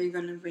is really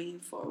going to bring you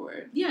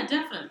forward. Yeah,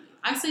 definitely.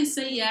 I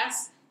say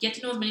yes, get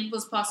to know as many people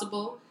as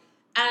possible,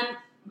 and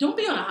don't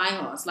be on a high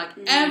horse. Like,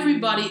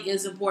 everybody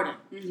is important.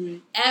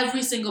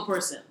 Every single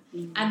person.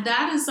 And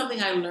that is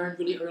something I learned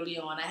really early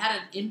on. I had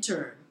an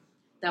intern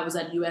that was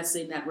at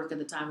USA Network at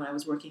the time when I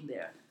was working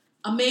there.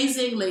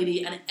 Amazing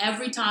lady, and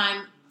every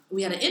time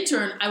we had an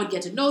intern, I would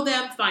get to know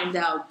them, find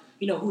out,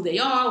 you know, who they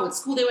are, what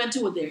school they went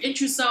to, what their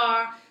interests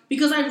are,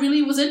 because I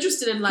really was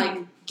interested in, like,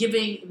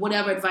 giving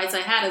whatever advice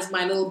I had as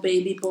my little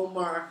baby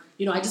boomer.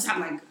 You know, I just have,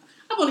 like,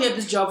 I've only had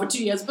this job for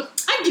 2 years, but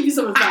I can give you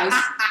some advice.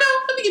 No,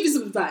 let me give you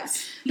some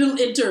advice. Little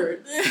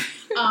intern.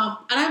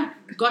 And I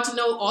got to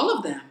know all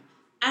of them.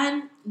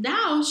 And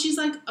now she's,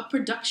 like, a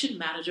production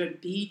manager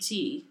at BET.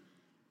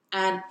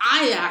 And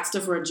I asked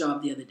her for a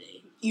job the other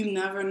day. You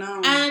never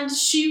know. And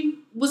she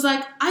was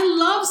like, I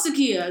love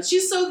Sakia.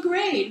 She's so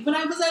great. But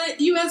I was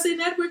at USA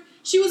Network.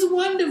 She was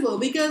wonderful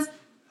because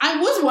I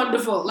was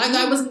wonderful. Like,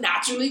 I was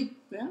naturally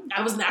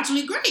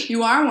great.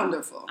 You are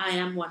wonderful. I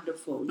am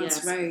wonderful. That's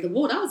yes. right.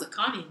 Whoa, that was a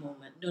Connie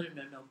moment. No.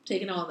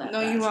 Taking all that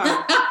back. You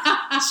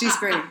are. She's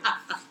great.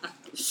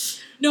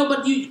 No,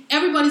 but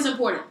everybody's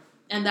important.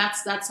 And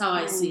that's how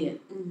I see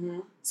it.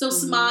 So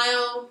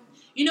smile.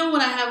 You know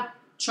what I have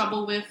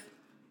trouble with?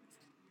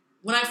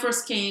 When I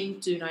first came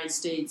to the United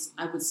States,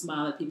 I would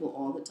smile at people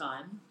all the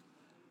time.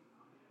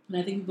 And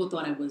I think people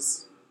thought I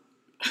was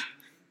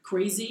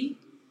crazy.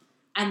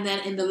 And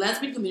then in the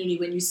lesbian community,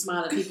 when you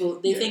smile at people,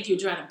 they think you're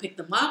trying to pick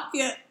them up,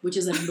 which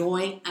is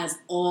annoying as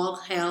all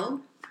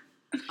hell.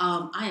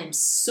 I am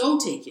so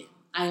taken.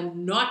 I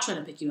am not trying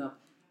to pick you up.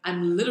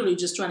 I'm literally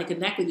just trying to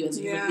connect with you as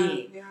a human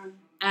being. Yeah.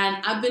 And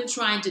I've been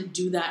trying to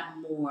do that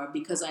more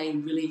because I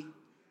really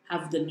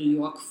have the New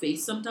York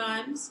face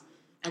sometimes.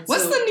 And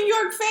what's the New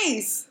York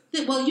face?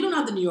 Well, you don't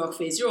have the New York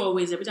face. You're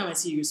always, every time I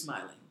see you, you're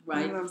smiling,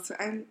 right?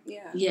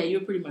 Yeah,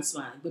 you're pretty much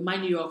smiling. But my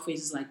New York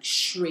face is like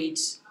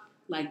straight,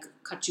 like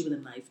cut you with a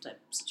knife type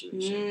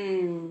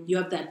situation. You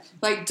have that,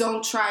 like,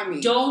 don't try me.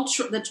 Don't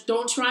try me.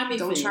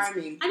 Don't try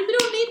me. And we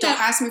don't need that.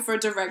 Don't ask me for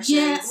directions.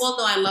 Yeah. Well,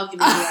 no, I love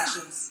giving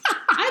directions.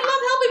 I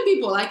love helping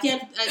people. I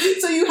can't.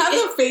 So you have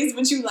the face,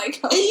 but you like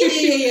helping.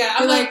 Yeah.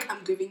 I'm like,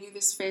 I'm giving you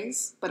this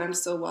face, but I'm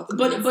still welcome.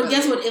 But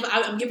guess what? If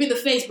I'm giving the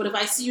face, but if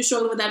I see you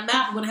struggling with that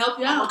map, I'm going to help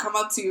you out. I'll come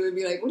up to you and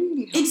be like, what do you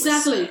need help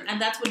exactly, with,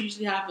 and that's what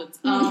usually happens.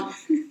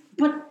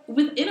 But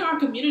within our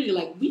community,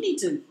 like, we need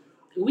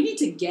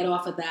to get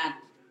off of that.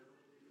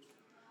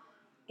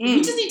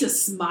 We just need to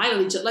smile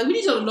at each other. Like, we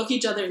need to look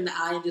each other in the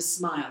eye and just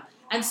smile.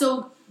 And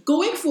so,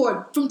 going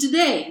forward, from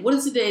today, what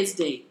is today's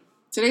date?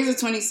 Today's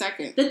the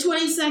 22nd. The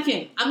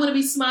 22nd. I'm going to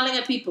be smiling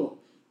at people.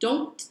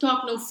 Don't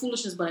talk no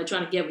foolishness, but I'm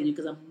trying to get with you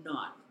because I'm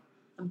not.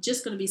 I'm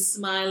just going to be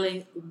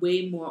smiling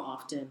way more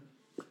often.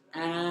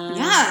 And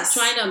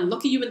trying to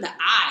look at you in the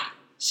eye.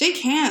 Shake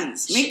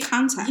hands. Make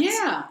contact.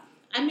 Yeah.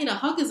 I mean, a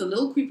hug is a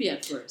little creepy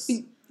at first.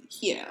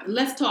 Yeah.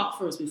 Let's talk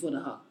first before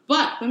the hug.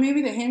 But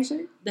maybe the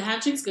handshake? The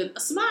handshake's good. A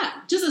smile.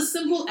 Just a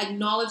simple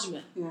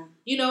acknowledgement. Yeah.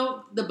 You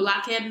know, the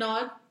black head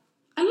nod.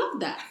 I love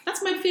that.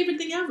 That's my favorite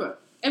thing ever.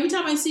 Every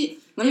time I see it.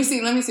 Let me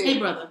see. Hey,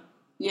 brother.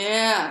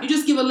 Yeah. You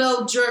just give a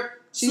little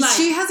jerk. She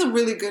has a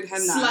really good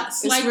head nod.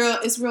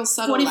 It's real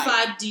subtle.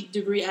 45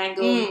 degree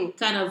angle.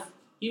 Kind of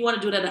You want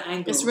to do it at an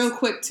angle. It's real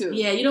quick too.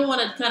 Yeah, you don't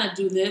want to kind of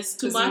do this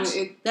too much.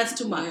 That's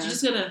too much. Yeah. You're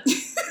just gonna.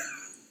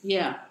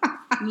 Yeah,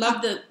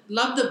 love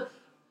the.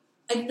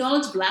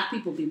 Acknowledge black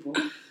people.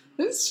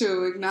 It's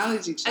true.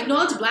 Acknowledge each other.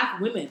 Acknowledge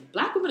black women.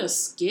 Black women are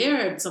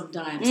scared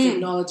sometimes to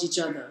acknowledge each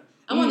other.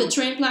 I'm on the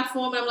train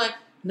platform and I'm like,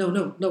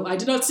 no, I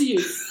did not see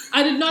you.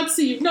 I did not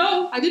see you.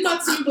 No, I did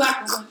not see you,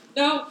 black woman.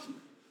 No.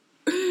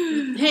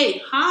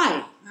 Hey,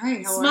 hi.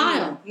 Hi, how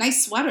Smile. are you?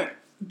 Nice sweater.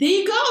 There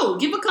you go.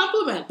 Give a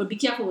compliment, but be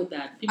careful with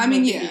that. People I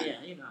mean, might yeah.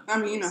 think, you know. I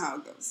mean, you know how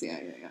it goes. Yeah.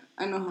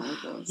 I know how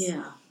it goes.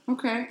 Yeah.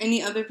 Okay.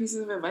 Any other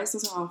pieces of advice?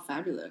 Those are all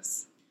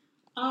fabulous.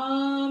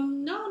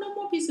 No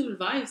more piece of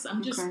advice.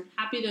 I'm just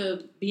happy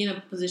to be in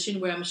a position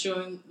where I'm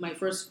showing my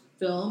first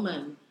film,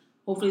 and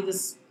hopefully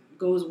this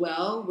goes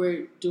well.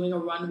 We're doing a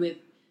run with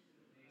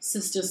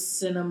Sister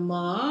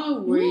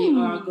Cinema. We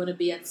are going to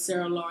be at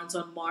Sarah Lawrence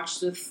on March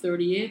the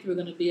 30th. We're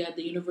going to be at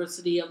the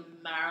University of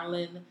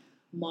Maryland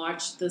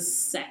March the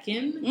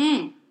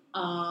 2nd.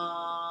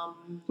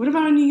 What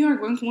about in New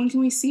York? When can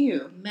we see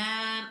you?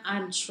 Man,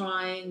 I'm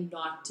trying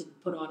not to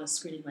put on a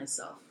screening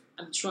myself.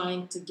 I'm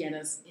trying to get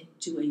us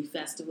into a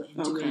festival,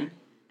 into it,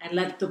 and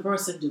let the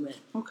person do it.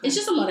 Okay. It's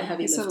just a lot of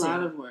heavy lifting. It's a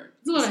lot of work.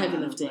 It's a lot of heavy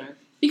lifting.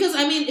 Because,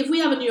 I mean, if we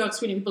have a New York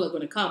screening, people are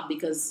going to come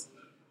because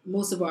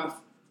most of our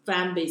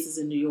fan base is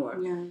in New York.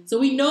 Yeah. So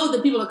we know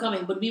that people are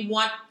coming, but we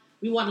want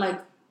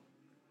like,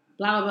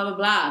 blah, blah, blah, blah,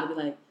 blah, to be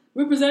like,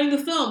 representing the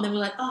film. Then we're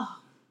like, oh,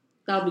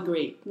 that would be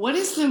great. What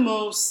is the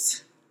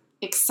most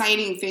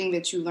exciting thing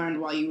that you learned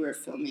while you were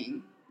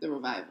filming The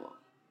Revival?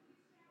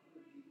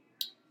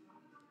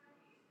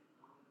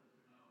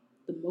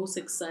 The most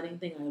exciting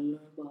thing I learned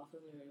while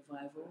filming The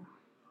Revival: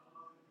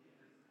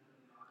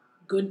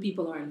 good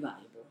people are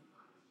invaluable.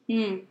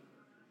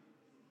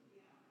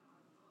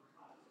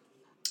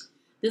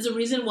 There's a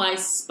reason why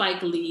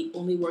Spike Lee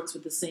only works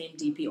with the same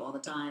DP all the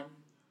time.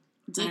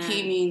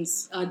 DP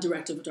means?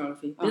 Director of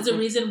photography. There's a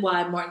reason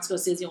why Martin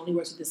Scorsese only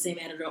works with the same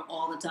editor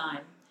all the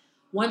time.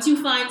 Once you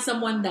find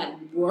someone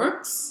that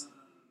works,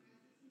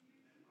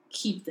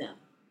 keep them.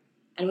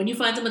 And when you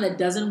find someone that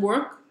doesn't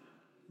work,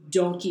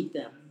 don't keep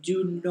them.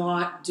 Do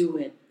not do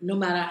it. No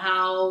matter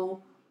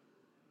how...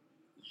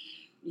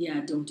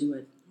 Yeah, don't do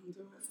it.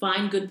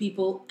 Find good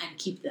people and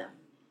keep them.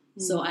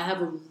 So I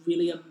have a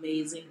really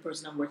amazing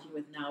person I'm working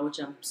with now, which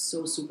I'm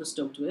so super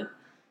stoked with.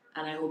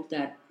 And I hope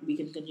that we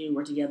can continue to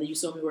work together. You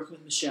saw me working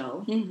with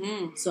Michelle.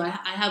 So I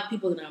have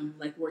people that I'm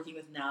like working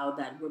with now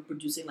that we're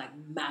producing like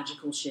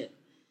magical shit.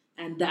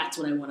 And that's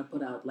what I want to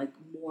put out, like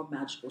more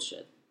magical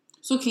shit.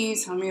 So can you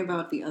tell me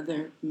about the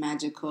other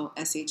magical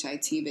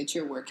SHIT that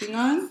you're working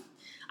on?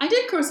 I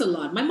did curse a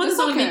lot. My mother's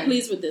not going to be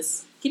pleased with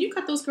this. Can you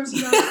cut those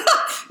curses out?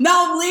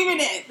 No, I'm leaving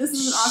it. This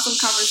is an awesome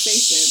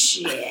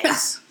conversation.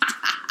 Yes.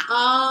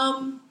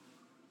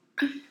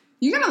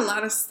 You got a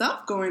lot of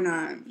stuff going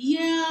on.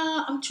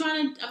 Yeah, I'm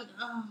trying to...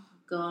 oh,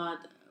 God.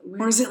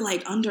 Or is it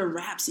like under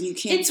wraps and you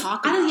can't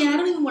talk about it? I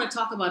don't even want to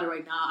talk about it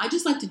right now. I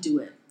just like to do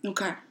it.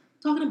 Okay.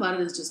 Talking about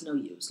it is just no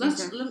use.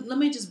 Let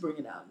me just bring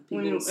it out.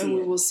 We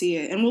will see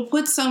it. And we'll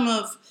put some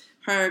of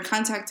her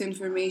contact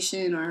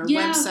information or her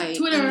website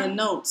Twitter, in the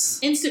notes.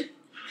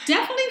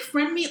 Definitely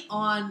friend me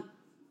on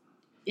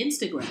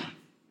Instagram.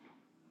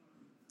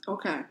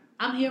 Okay.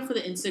 I'm here for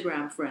the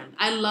Instagram friend.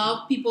 I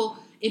love people.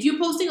 If you're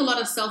posting a lot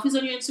of selfies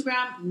on your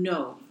Instagram,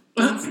 no.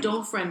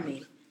 Don't friend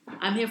me.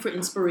 I'm here for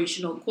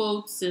inspirational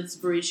quotes,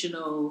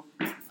 inspirational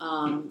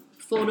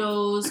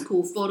photos,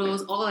 cool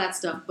photos, all that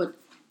stuff. But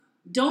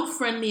don't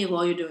friend me if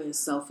all you're doing is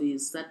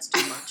selfies. That's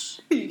too much.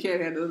 You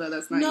can't handle that.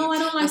 That's not No, I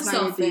don't like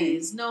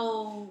selfies.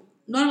 No.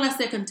 Not unless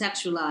they're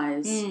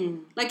contextualized.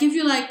 Like if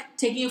you're like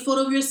taking a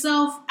photo of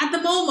yourself at the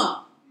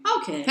MoMA.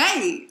 Okay.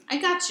 Hey.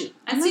 I got you.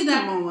 I see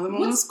that. The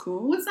MoMA's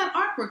cool. What's that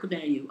artwork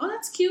near you? Oh,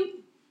 that's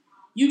cute.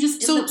 You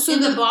just in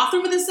the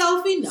bathroom with a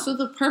selfie? No. So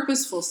the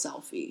purposeful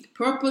selfie.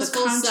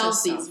 Purposeful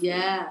selfies. Selfie.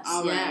 Yes.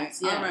 All right.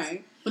 Yes. All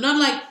right. But not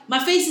like, my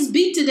face is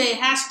beat today,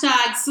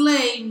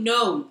 #slay.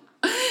 No.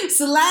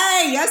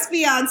 Slay. Yes,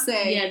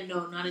 Beyonce. Yeah,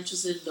 no. Not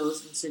interested in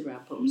those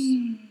Instagram posts.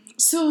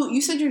 So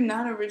you said you're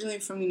not originally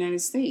from the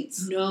United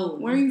States. No.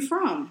 Where are you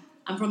from?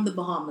 I'm from the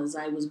Bahamas.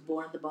 I was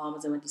born in the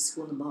Bahamas. I went to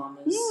school in the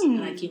Bahamas.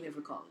 And I came here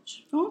for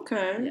college.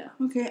 Okay.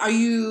 Yeah. Okay. Are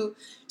you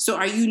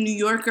New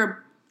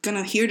Yorker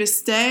gonna here to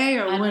stay?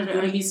 Or I'm what,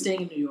 going to be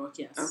staying in New York,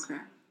 yes.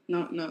 Okay.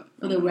 No.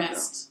 For the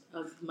rest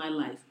of my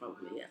life,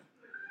 probably, yeah.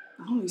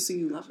 Oh, so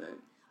you love it.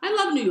 I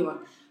love New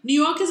York. New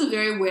York is a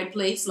very weird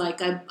place.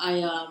 Like,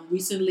 I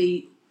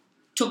recently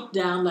took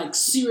down, like,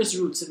 serious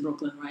roots in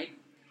Brooklyn, right?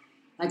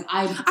 Like,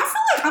 I feel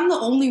like I'm the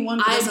only one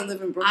who doesn't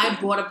live in Brooklyn.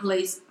 I bought a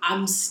place.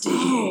 I'm staying.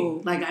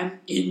 Oh. Like, I'm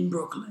in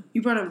Brooklyn.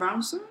 You brought a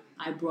brownstone?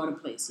 I brought a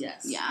place,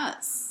 yes.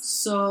 Yes.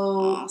 So,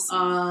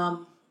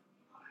 awesome.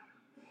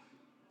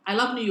 I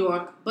love New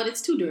York, but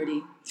it's too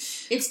dirty.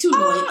 It's too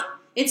noisy.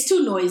 It's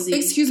too noisy.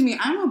 Excuse me,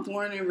 I'm a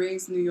born and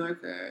raised New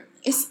Yorker.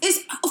 It's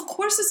of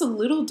course it's a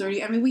little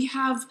dirty. I mean, we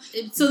have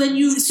so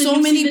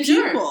many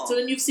people. Dirt. So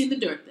then you've seen the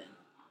dirt then.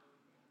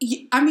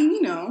 Yeah, I mean,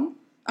 you know,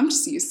 I'm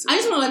just used to it. I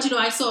just want to let you know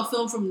I saw a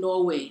film from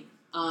Norway.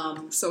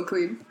 So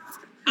clean.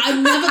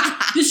 I've never.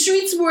 The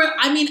streets were.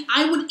 I mean,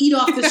 I would eat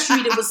off the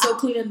street. It was so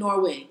clean in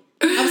Norway.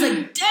 I was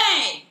like,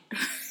 dang.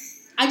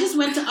 I just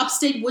went to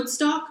upstate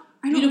Woodstock.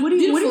 I know. What do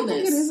you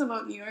think it is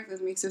about New York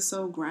that makes it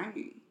so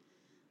grimy?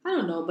 I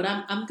don't know, but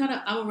I'm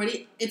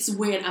already. It's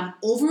weird. I'm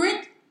over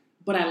it,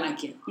 but I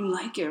like it. You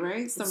like it,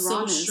 right? It's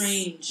rawness. So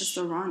strange. It's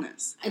the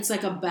rawness. It's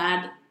like a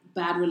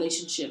bad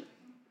relationship.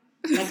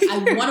 Like,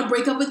 I want to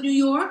break up with New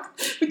York,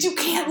 but you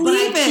can't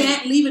leave it. But I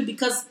can't leave it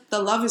because the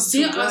love is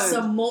too good. There are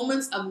some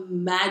moments of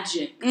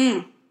magic.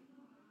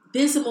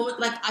 There's a moment,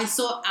 like I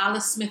saw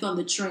Alice Smith on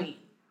the train.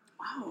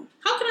 Wow.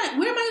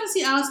 Where am I going to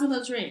see Alice Smith on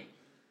the train?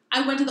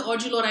 I went to the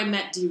Orgy Lord, I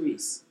met Dee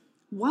Reese.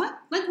 What?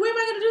 Like, where am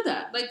I going to do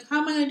that? Like, how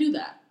am I going to do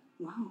that?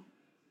 Wow.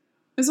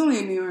 It's only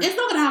in New York. It's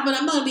not going to happen.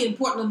 I'm not going to be in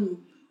Portland,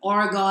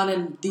 Oregon,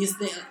 and these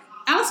things.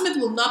 Alice Smith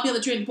will not be on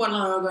the train in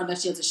Portland, Oregon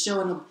unless she has a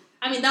show in them.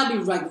 I mean, that would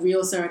be like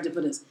real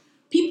serendipitous.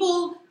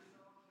 People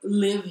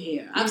live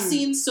here. I've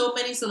seen so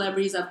many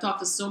celebrities. I've talked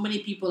to so many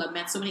people. I've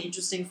met so many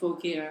interesting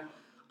folk here.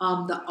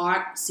 The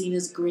art scene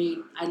is great.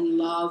 I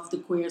love the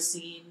queer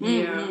scene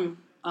here.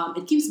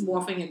 It keeps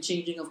morphing and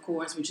changing, of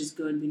course, which is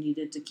good. We need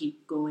it to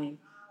keep going.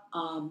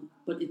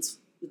 But it's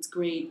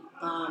great.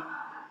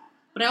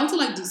 But I also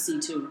like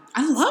DC too.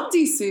 I love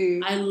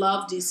DC. I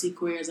love DC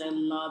queers. I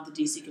love the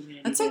DC community.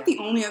 That's like the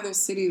only other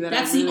city that's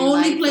I really the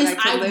only like place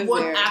that I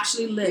would there.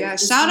 actually live. Yeah,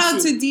 shout out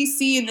to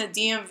DC and the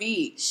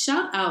DMV.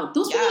 Shout out.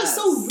 Those people are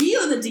so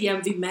real in the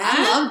DMV, man.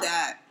 I love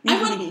that.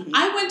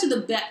 I went to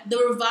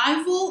the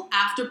Revival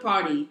after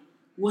party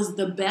was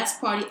the best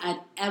party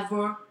I'd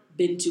ever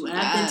been to. And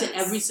I've been to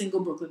every single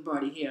Brooklyn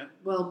party here.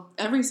 Well,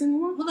 every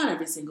single one? Well, not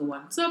every single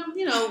one. So,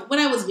 when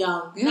I was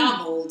young, now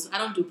I'm old. I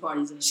don't do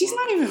parties anymore. She's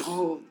not even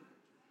old.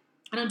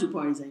 I don't do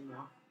parties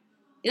anymore.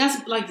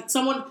 That's like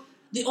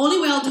the only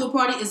way I'll do a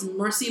party is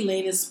Mercy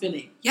Lane is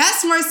spinning.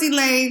 Yes, Mercy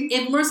Lane.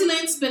 If Mercy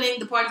Lane's spinning,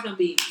 the party's going to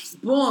be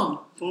boom,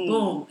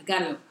 boom. I got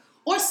to go.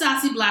 Or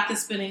Sassy Black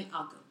is spinning,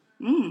 I'll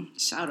go.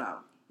 Shout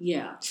out.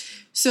 Yeah.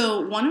 So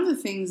one of the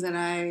things that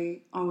I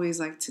always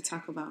like to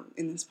talk about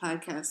in this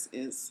podcast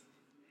is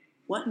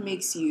what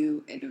makes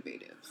you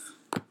innovative?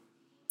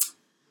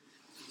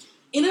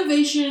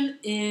 Innovation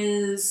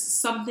is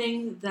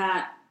something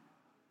that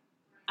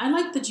I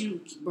like that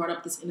you brought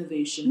up this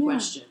innovation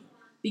question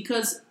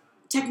because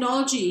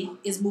technology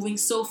is moving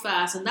so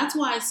fast, and that's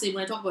why I say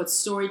when I talk about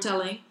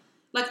storytelling,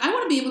 like I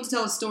want to be able to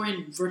tell a story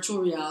in virtual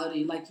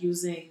reality, like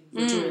using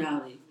virtual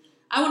reality.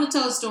 I want to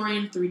tell a story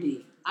in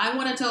 3D. I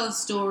want to tell a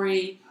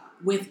story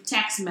with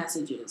text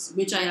messages,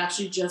 which I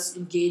actually just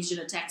engaged in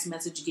a text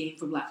message game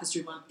for Black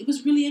History Month. It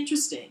was really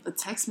interesting. A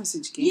text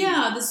message game?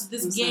 Yeah,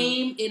 this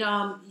game,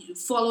 it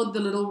followed the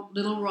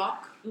Little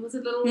Rock. It was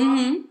a Little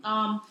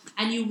Rock.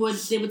 And they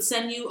would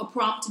send you a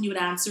prompt and you would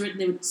answer it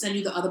and they would send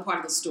you the other part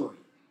of the story.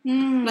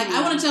 Like,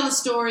 I want to tell a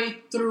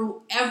story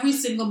through every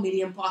single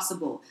medium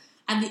possible.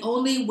 And the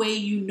only way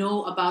you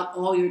know about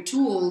all your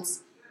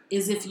tools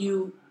is if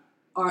you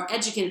are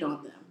educated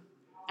on them.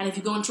 And if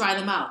you go and try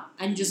them out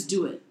and you just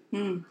do it.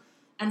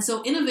 And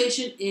so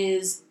innovation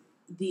is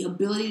the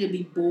ability to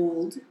be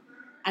bold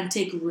and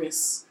take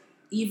risks,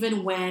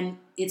 even when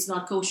it's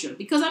not kosher.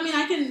 Because I mean,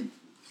 I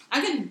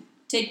can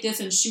take this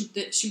and shoot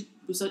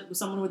with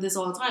someone with this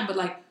all the time. But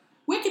like,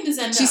 where can this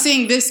end up? She's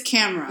saying this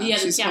camera. Yeah,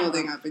 she's camera.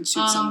 holding up and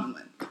shoot someone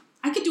with.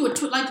 I could do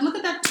look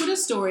at that Twitter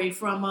story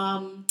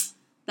from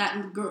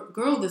that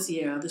girl this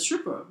year, the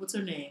stripper. What's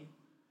her name?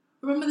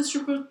 Remember the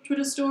stripper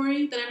Twitter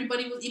story that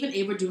everybody was, even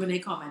Ava DuVernay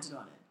commented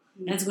on it.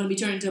 And it's going to be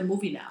turned into a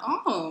movie now.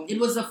 Oh. It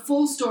was a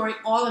full story,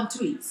 all in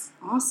tweets.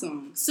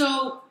 Awesome.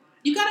 So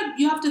you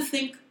have to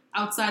think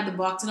outside the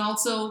box. And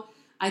also,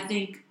 I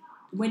think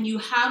when you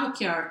have a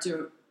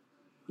character,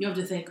 you have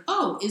to think,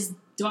 oh, is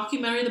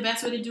documentary the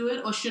best way to do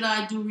it? Or should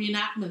I do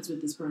reenactments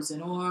with this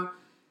person? Or,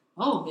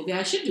 oh, maybe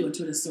I should do a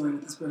Twitter story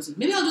with this person.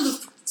 Maybe I'll do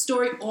the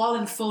story all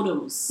in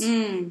photos.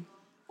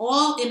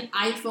 All in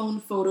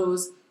iPhone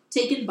photos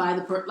taken by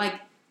the person. Like,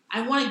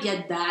 I want to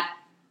get that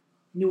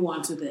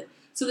nuance with it.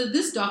 So that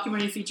this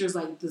documentary features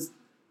like the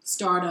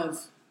start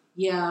of,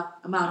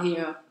 I'm out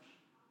here,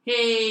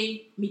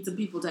 hey, meet some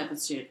people type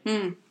of shit.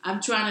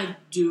 I'm trying to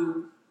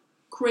do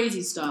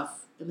crazy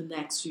stuff in the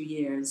next few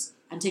years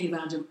and take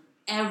advantage of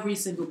every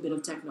single bit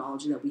of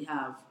technology that we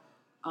have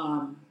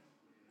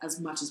as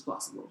much as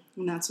possible.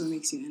 And that's what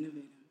makes you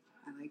innovative.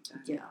 I like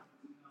that. Yeah.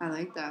 I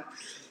like that.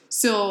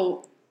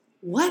 So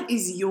what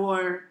is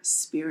your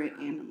spirit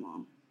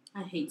animal?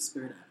 I hate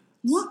spirit animals.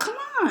 What? Come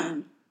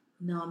on.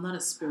 No, I'm not a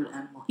spirit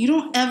animal. You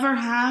don't ever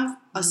have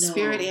a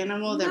spirit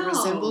animal that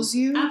resembles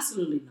you?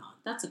 Absolutely not.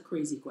 That's a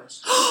crazy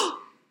question.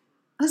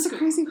 That's a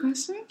crazy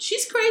question?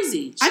 She's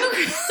crazy. Don't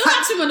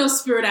ask me about no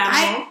spirit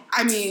animal.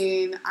 I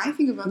mean, I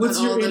think about What's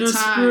that all the time. What's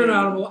your inner spirit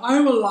animal?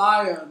 I'm a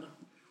lion.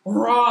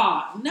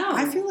 Raw. No.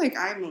 I feel like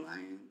I'm a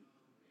lion.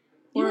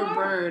 Or a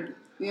bird.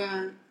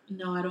 Yeah.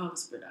 No, I don't have a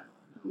spirit animal.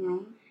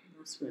 No?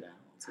 No spirit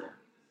animals, yeah.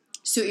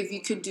 So if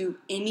you could do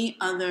any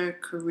other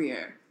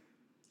career,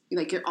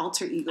 like your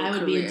alter ego I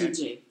would career. be a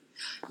DJ.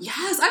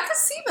 Yes, I could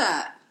see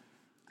that.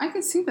 I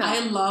I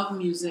love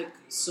music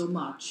so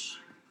much.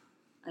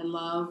 I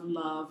love,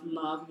 love,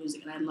 love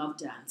music, and I love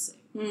dancing.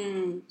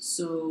 Mm.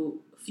 So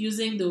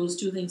fusing those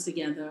two things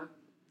together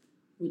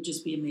would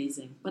just be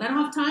amazing. But I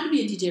don't have time to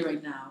be a DJ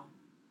right now.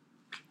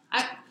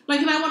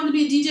 If I wanted to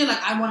be a DJ,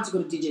 like I wanted to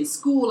go to DJ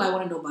school, I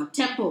want to know about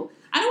tempo.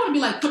 I don't want to be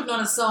like putting on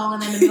a song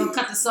and then they'll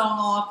cut the song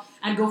off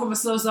and go from a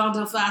slow song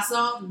to a fast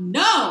song.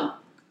 No!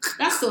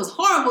 That's those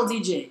horrible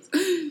DJs.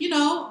 You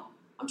know,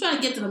 I'm trying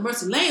to get to the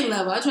Mercy Lane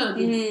level. I'm trying to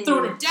be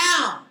throwing it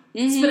down,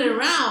 spin it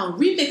around,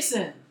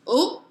 remixing.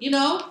 Oh, you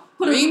know?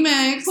 Put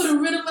a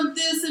rhythm of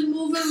this and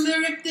move a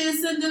lyric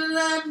this and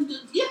da-da-da.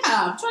 Yeah,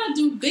 I'm trying to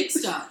do big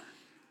stuff.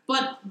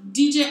 But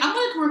DJ, I'm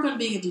going to work on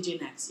being a DJ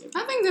next year.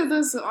 I think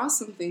that's an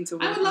awesome thing to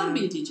work on. I would love to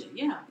be a DJ,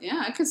 yeah.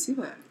 Yeah, I could see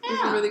that. Yeah. You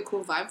have a really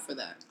cool vibe for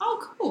that. Oh,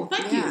 cool.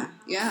 Thank you.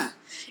 Yeah.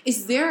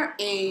 Is there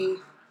a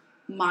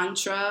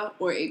mantra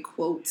or a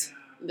quote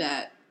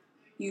that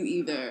you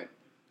either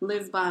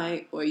live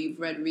by or you've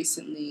read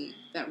recently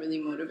that really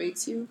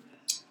motivates you?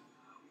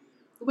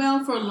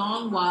 Well, for a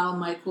long while,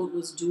 my quote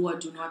was, "Do or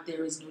do not,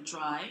 there is no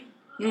try,"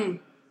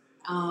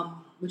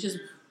 which is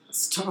a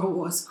Star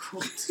Wars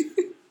quote.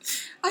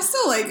 I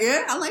still like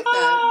it. I like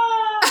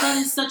that. That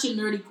is such a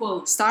nerdy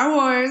quote. Star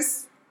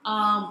Wars.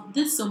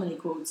 There's so many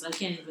quotes. I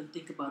can't even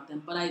think about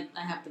them, but I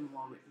have them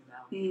all written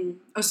down.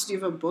 Oh, so do you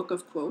have a book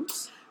of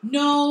quotes?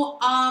 No.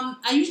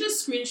 I usually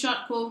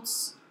screenshot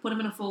quotes, put them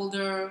in a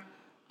folder,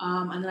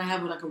 and then I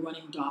have like a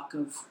running doc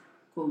of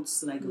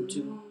quotes that I go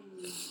to.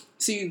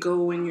 So you go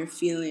when you're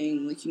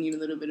feeling like you need a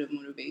little bit of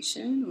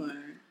motivation, or?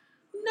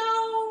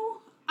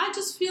 No, I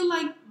just feel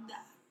like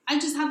I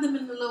just have them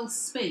in a little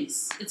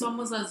space. It's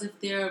almost as if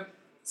they're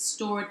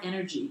stored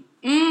energy,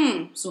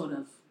 sort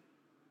of.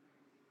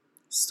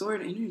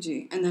 Stored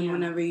energy, and then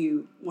whenever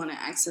you want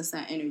to access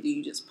that energy,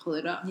 you just pull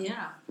it up.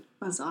 Yeah,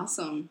 that's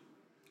awesome.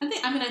 I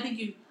think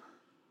you.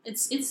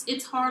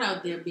 It's hard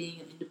out there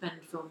being an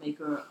independent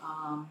filmmaker.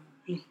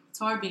 It's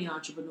hard being an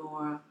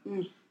entrepreneur.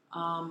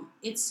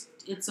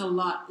 It's a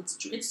lot.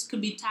 It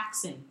can be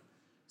taxing.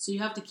 So you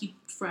have to keep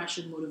fresh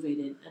and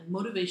motivated. And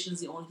motivation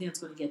is the only thing that's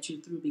going to get you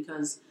through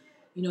because,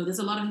 you know, there's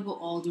a lot of people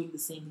all doing the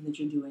same thing that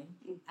you're doing.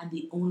 And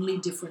the only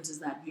difference is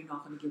that you're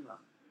not going to give up.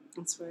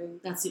 That's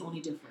right. That's the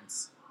only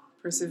difference.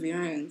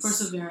 Perseverance.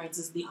 Perseverance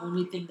is the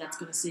only thing that's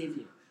going to save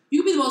you.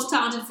 You can be the most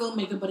talented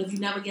filmmaker, but if you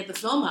never get the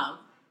film out,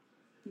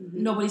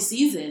 nobody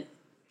sees it,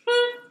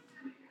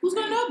 who's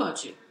going to know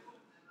about you?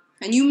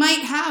 And you might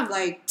have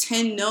like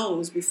 10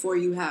 no's before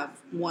you have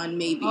one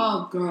maybe.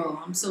 Oh,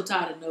 girl, I'm so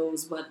tired of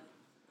no's, but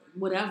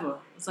whatever.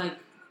 It's like,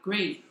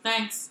 great,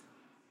 thanks,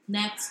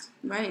 next.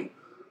 Right.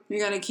 You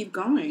got to keep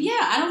going. Yeah,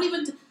 I don't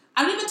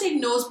even take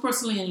no's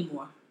personally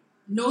anymore.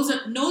 No's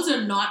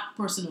are not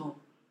personal.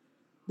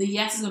 The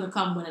yes is going to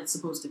come when it's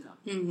supposed to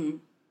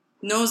come.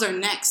 No's are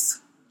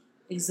next.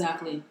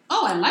 Exactly.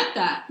 Oh, I like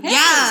that. Hey,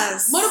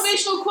 yes.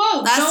 Motivational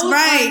quote. That's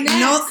right.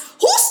 No,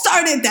 who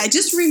started that?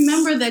 Just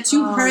remember that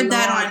you heard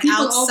that on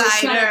People Outsiders. Always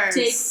try to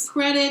take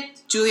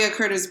credit. Julia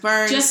Curtis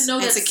Burns Just know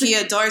and that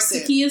Takia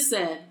Dorset. Takia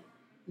said,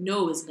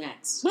 "No is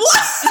next."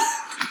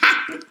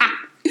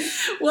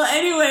 Well,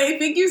 anyway,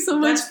 thank you so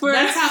much for...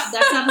 That's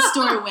how the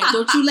story went.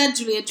 Don't you let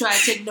Julia try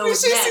to take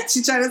no's next.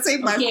 She tried to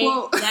take my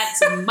quote.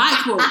 That's my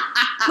quote.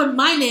 Put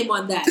my name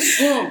on that.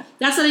 Boom.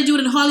 That's how they do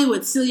it in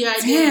Hollywood. Steal your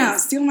ideas. Damn,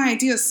 steal my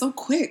ideas so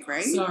quick,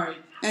 right? Sorry.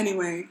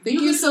 Anyway,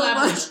 thank you so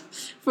much.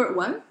 For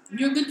what?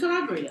 You're a good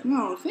collaborator.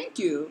 No, thank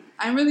you.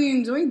 I really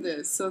enjoyed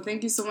this. So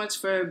thank you so much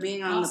for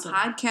being on the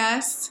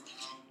podcast.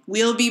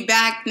 We'll be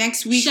back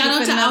next week.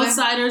 Shout out to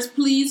Outsiders.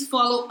 Please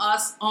follow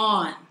us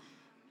on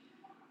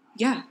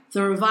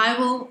The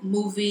Revival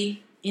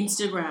Movie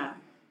Instagram.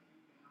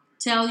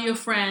 Tell your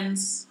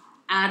friends.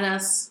 Add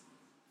us.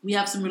 We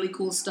have some really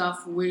cool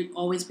stuff. We're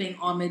always paying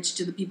homage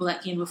to the people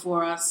that came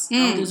before us.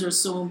 Elders are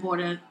so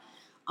important.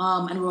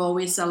 And we're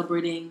always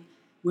celebrating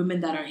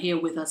women that are here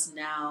with us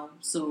now.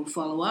 So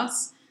follow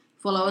us.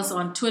 Follow us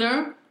on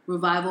Twitter,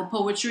 Revival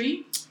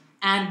Poetry.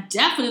 And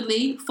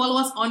definitely follow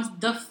us on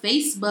the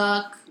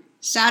Facebook.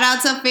 Shout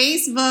out to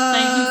Facebook.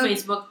 Thank you,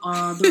 Facebook,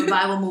 on The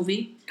Revival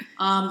Movie.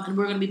 And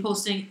we're going to be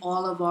posting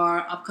all of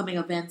our upcoming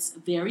events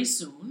very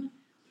soon.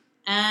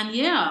 And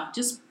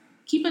just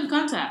keep in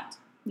contact.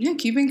 Yeah,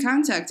 keep in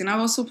contact. And I'll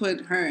also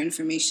put her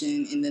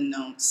information in the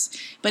notes.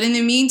 But in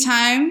the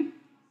meantime,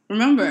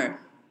 remember,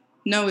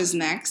 No is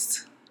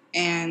next.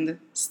 And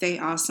stay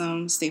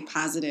awesome, stay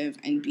positive,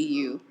 and be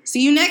you.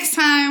 See you next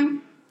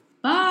time.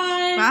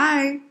 Bye.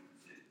 Bye.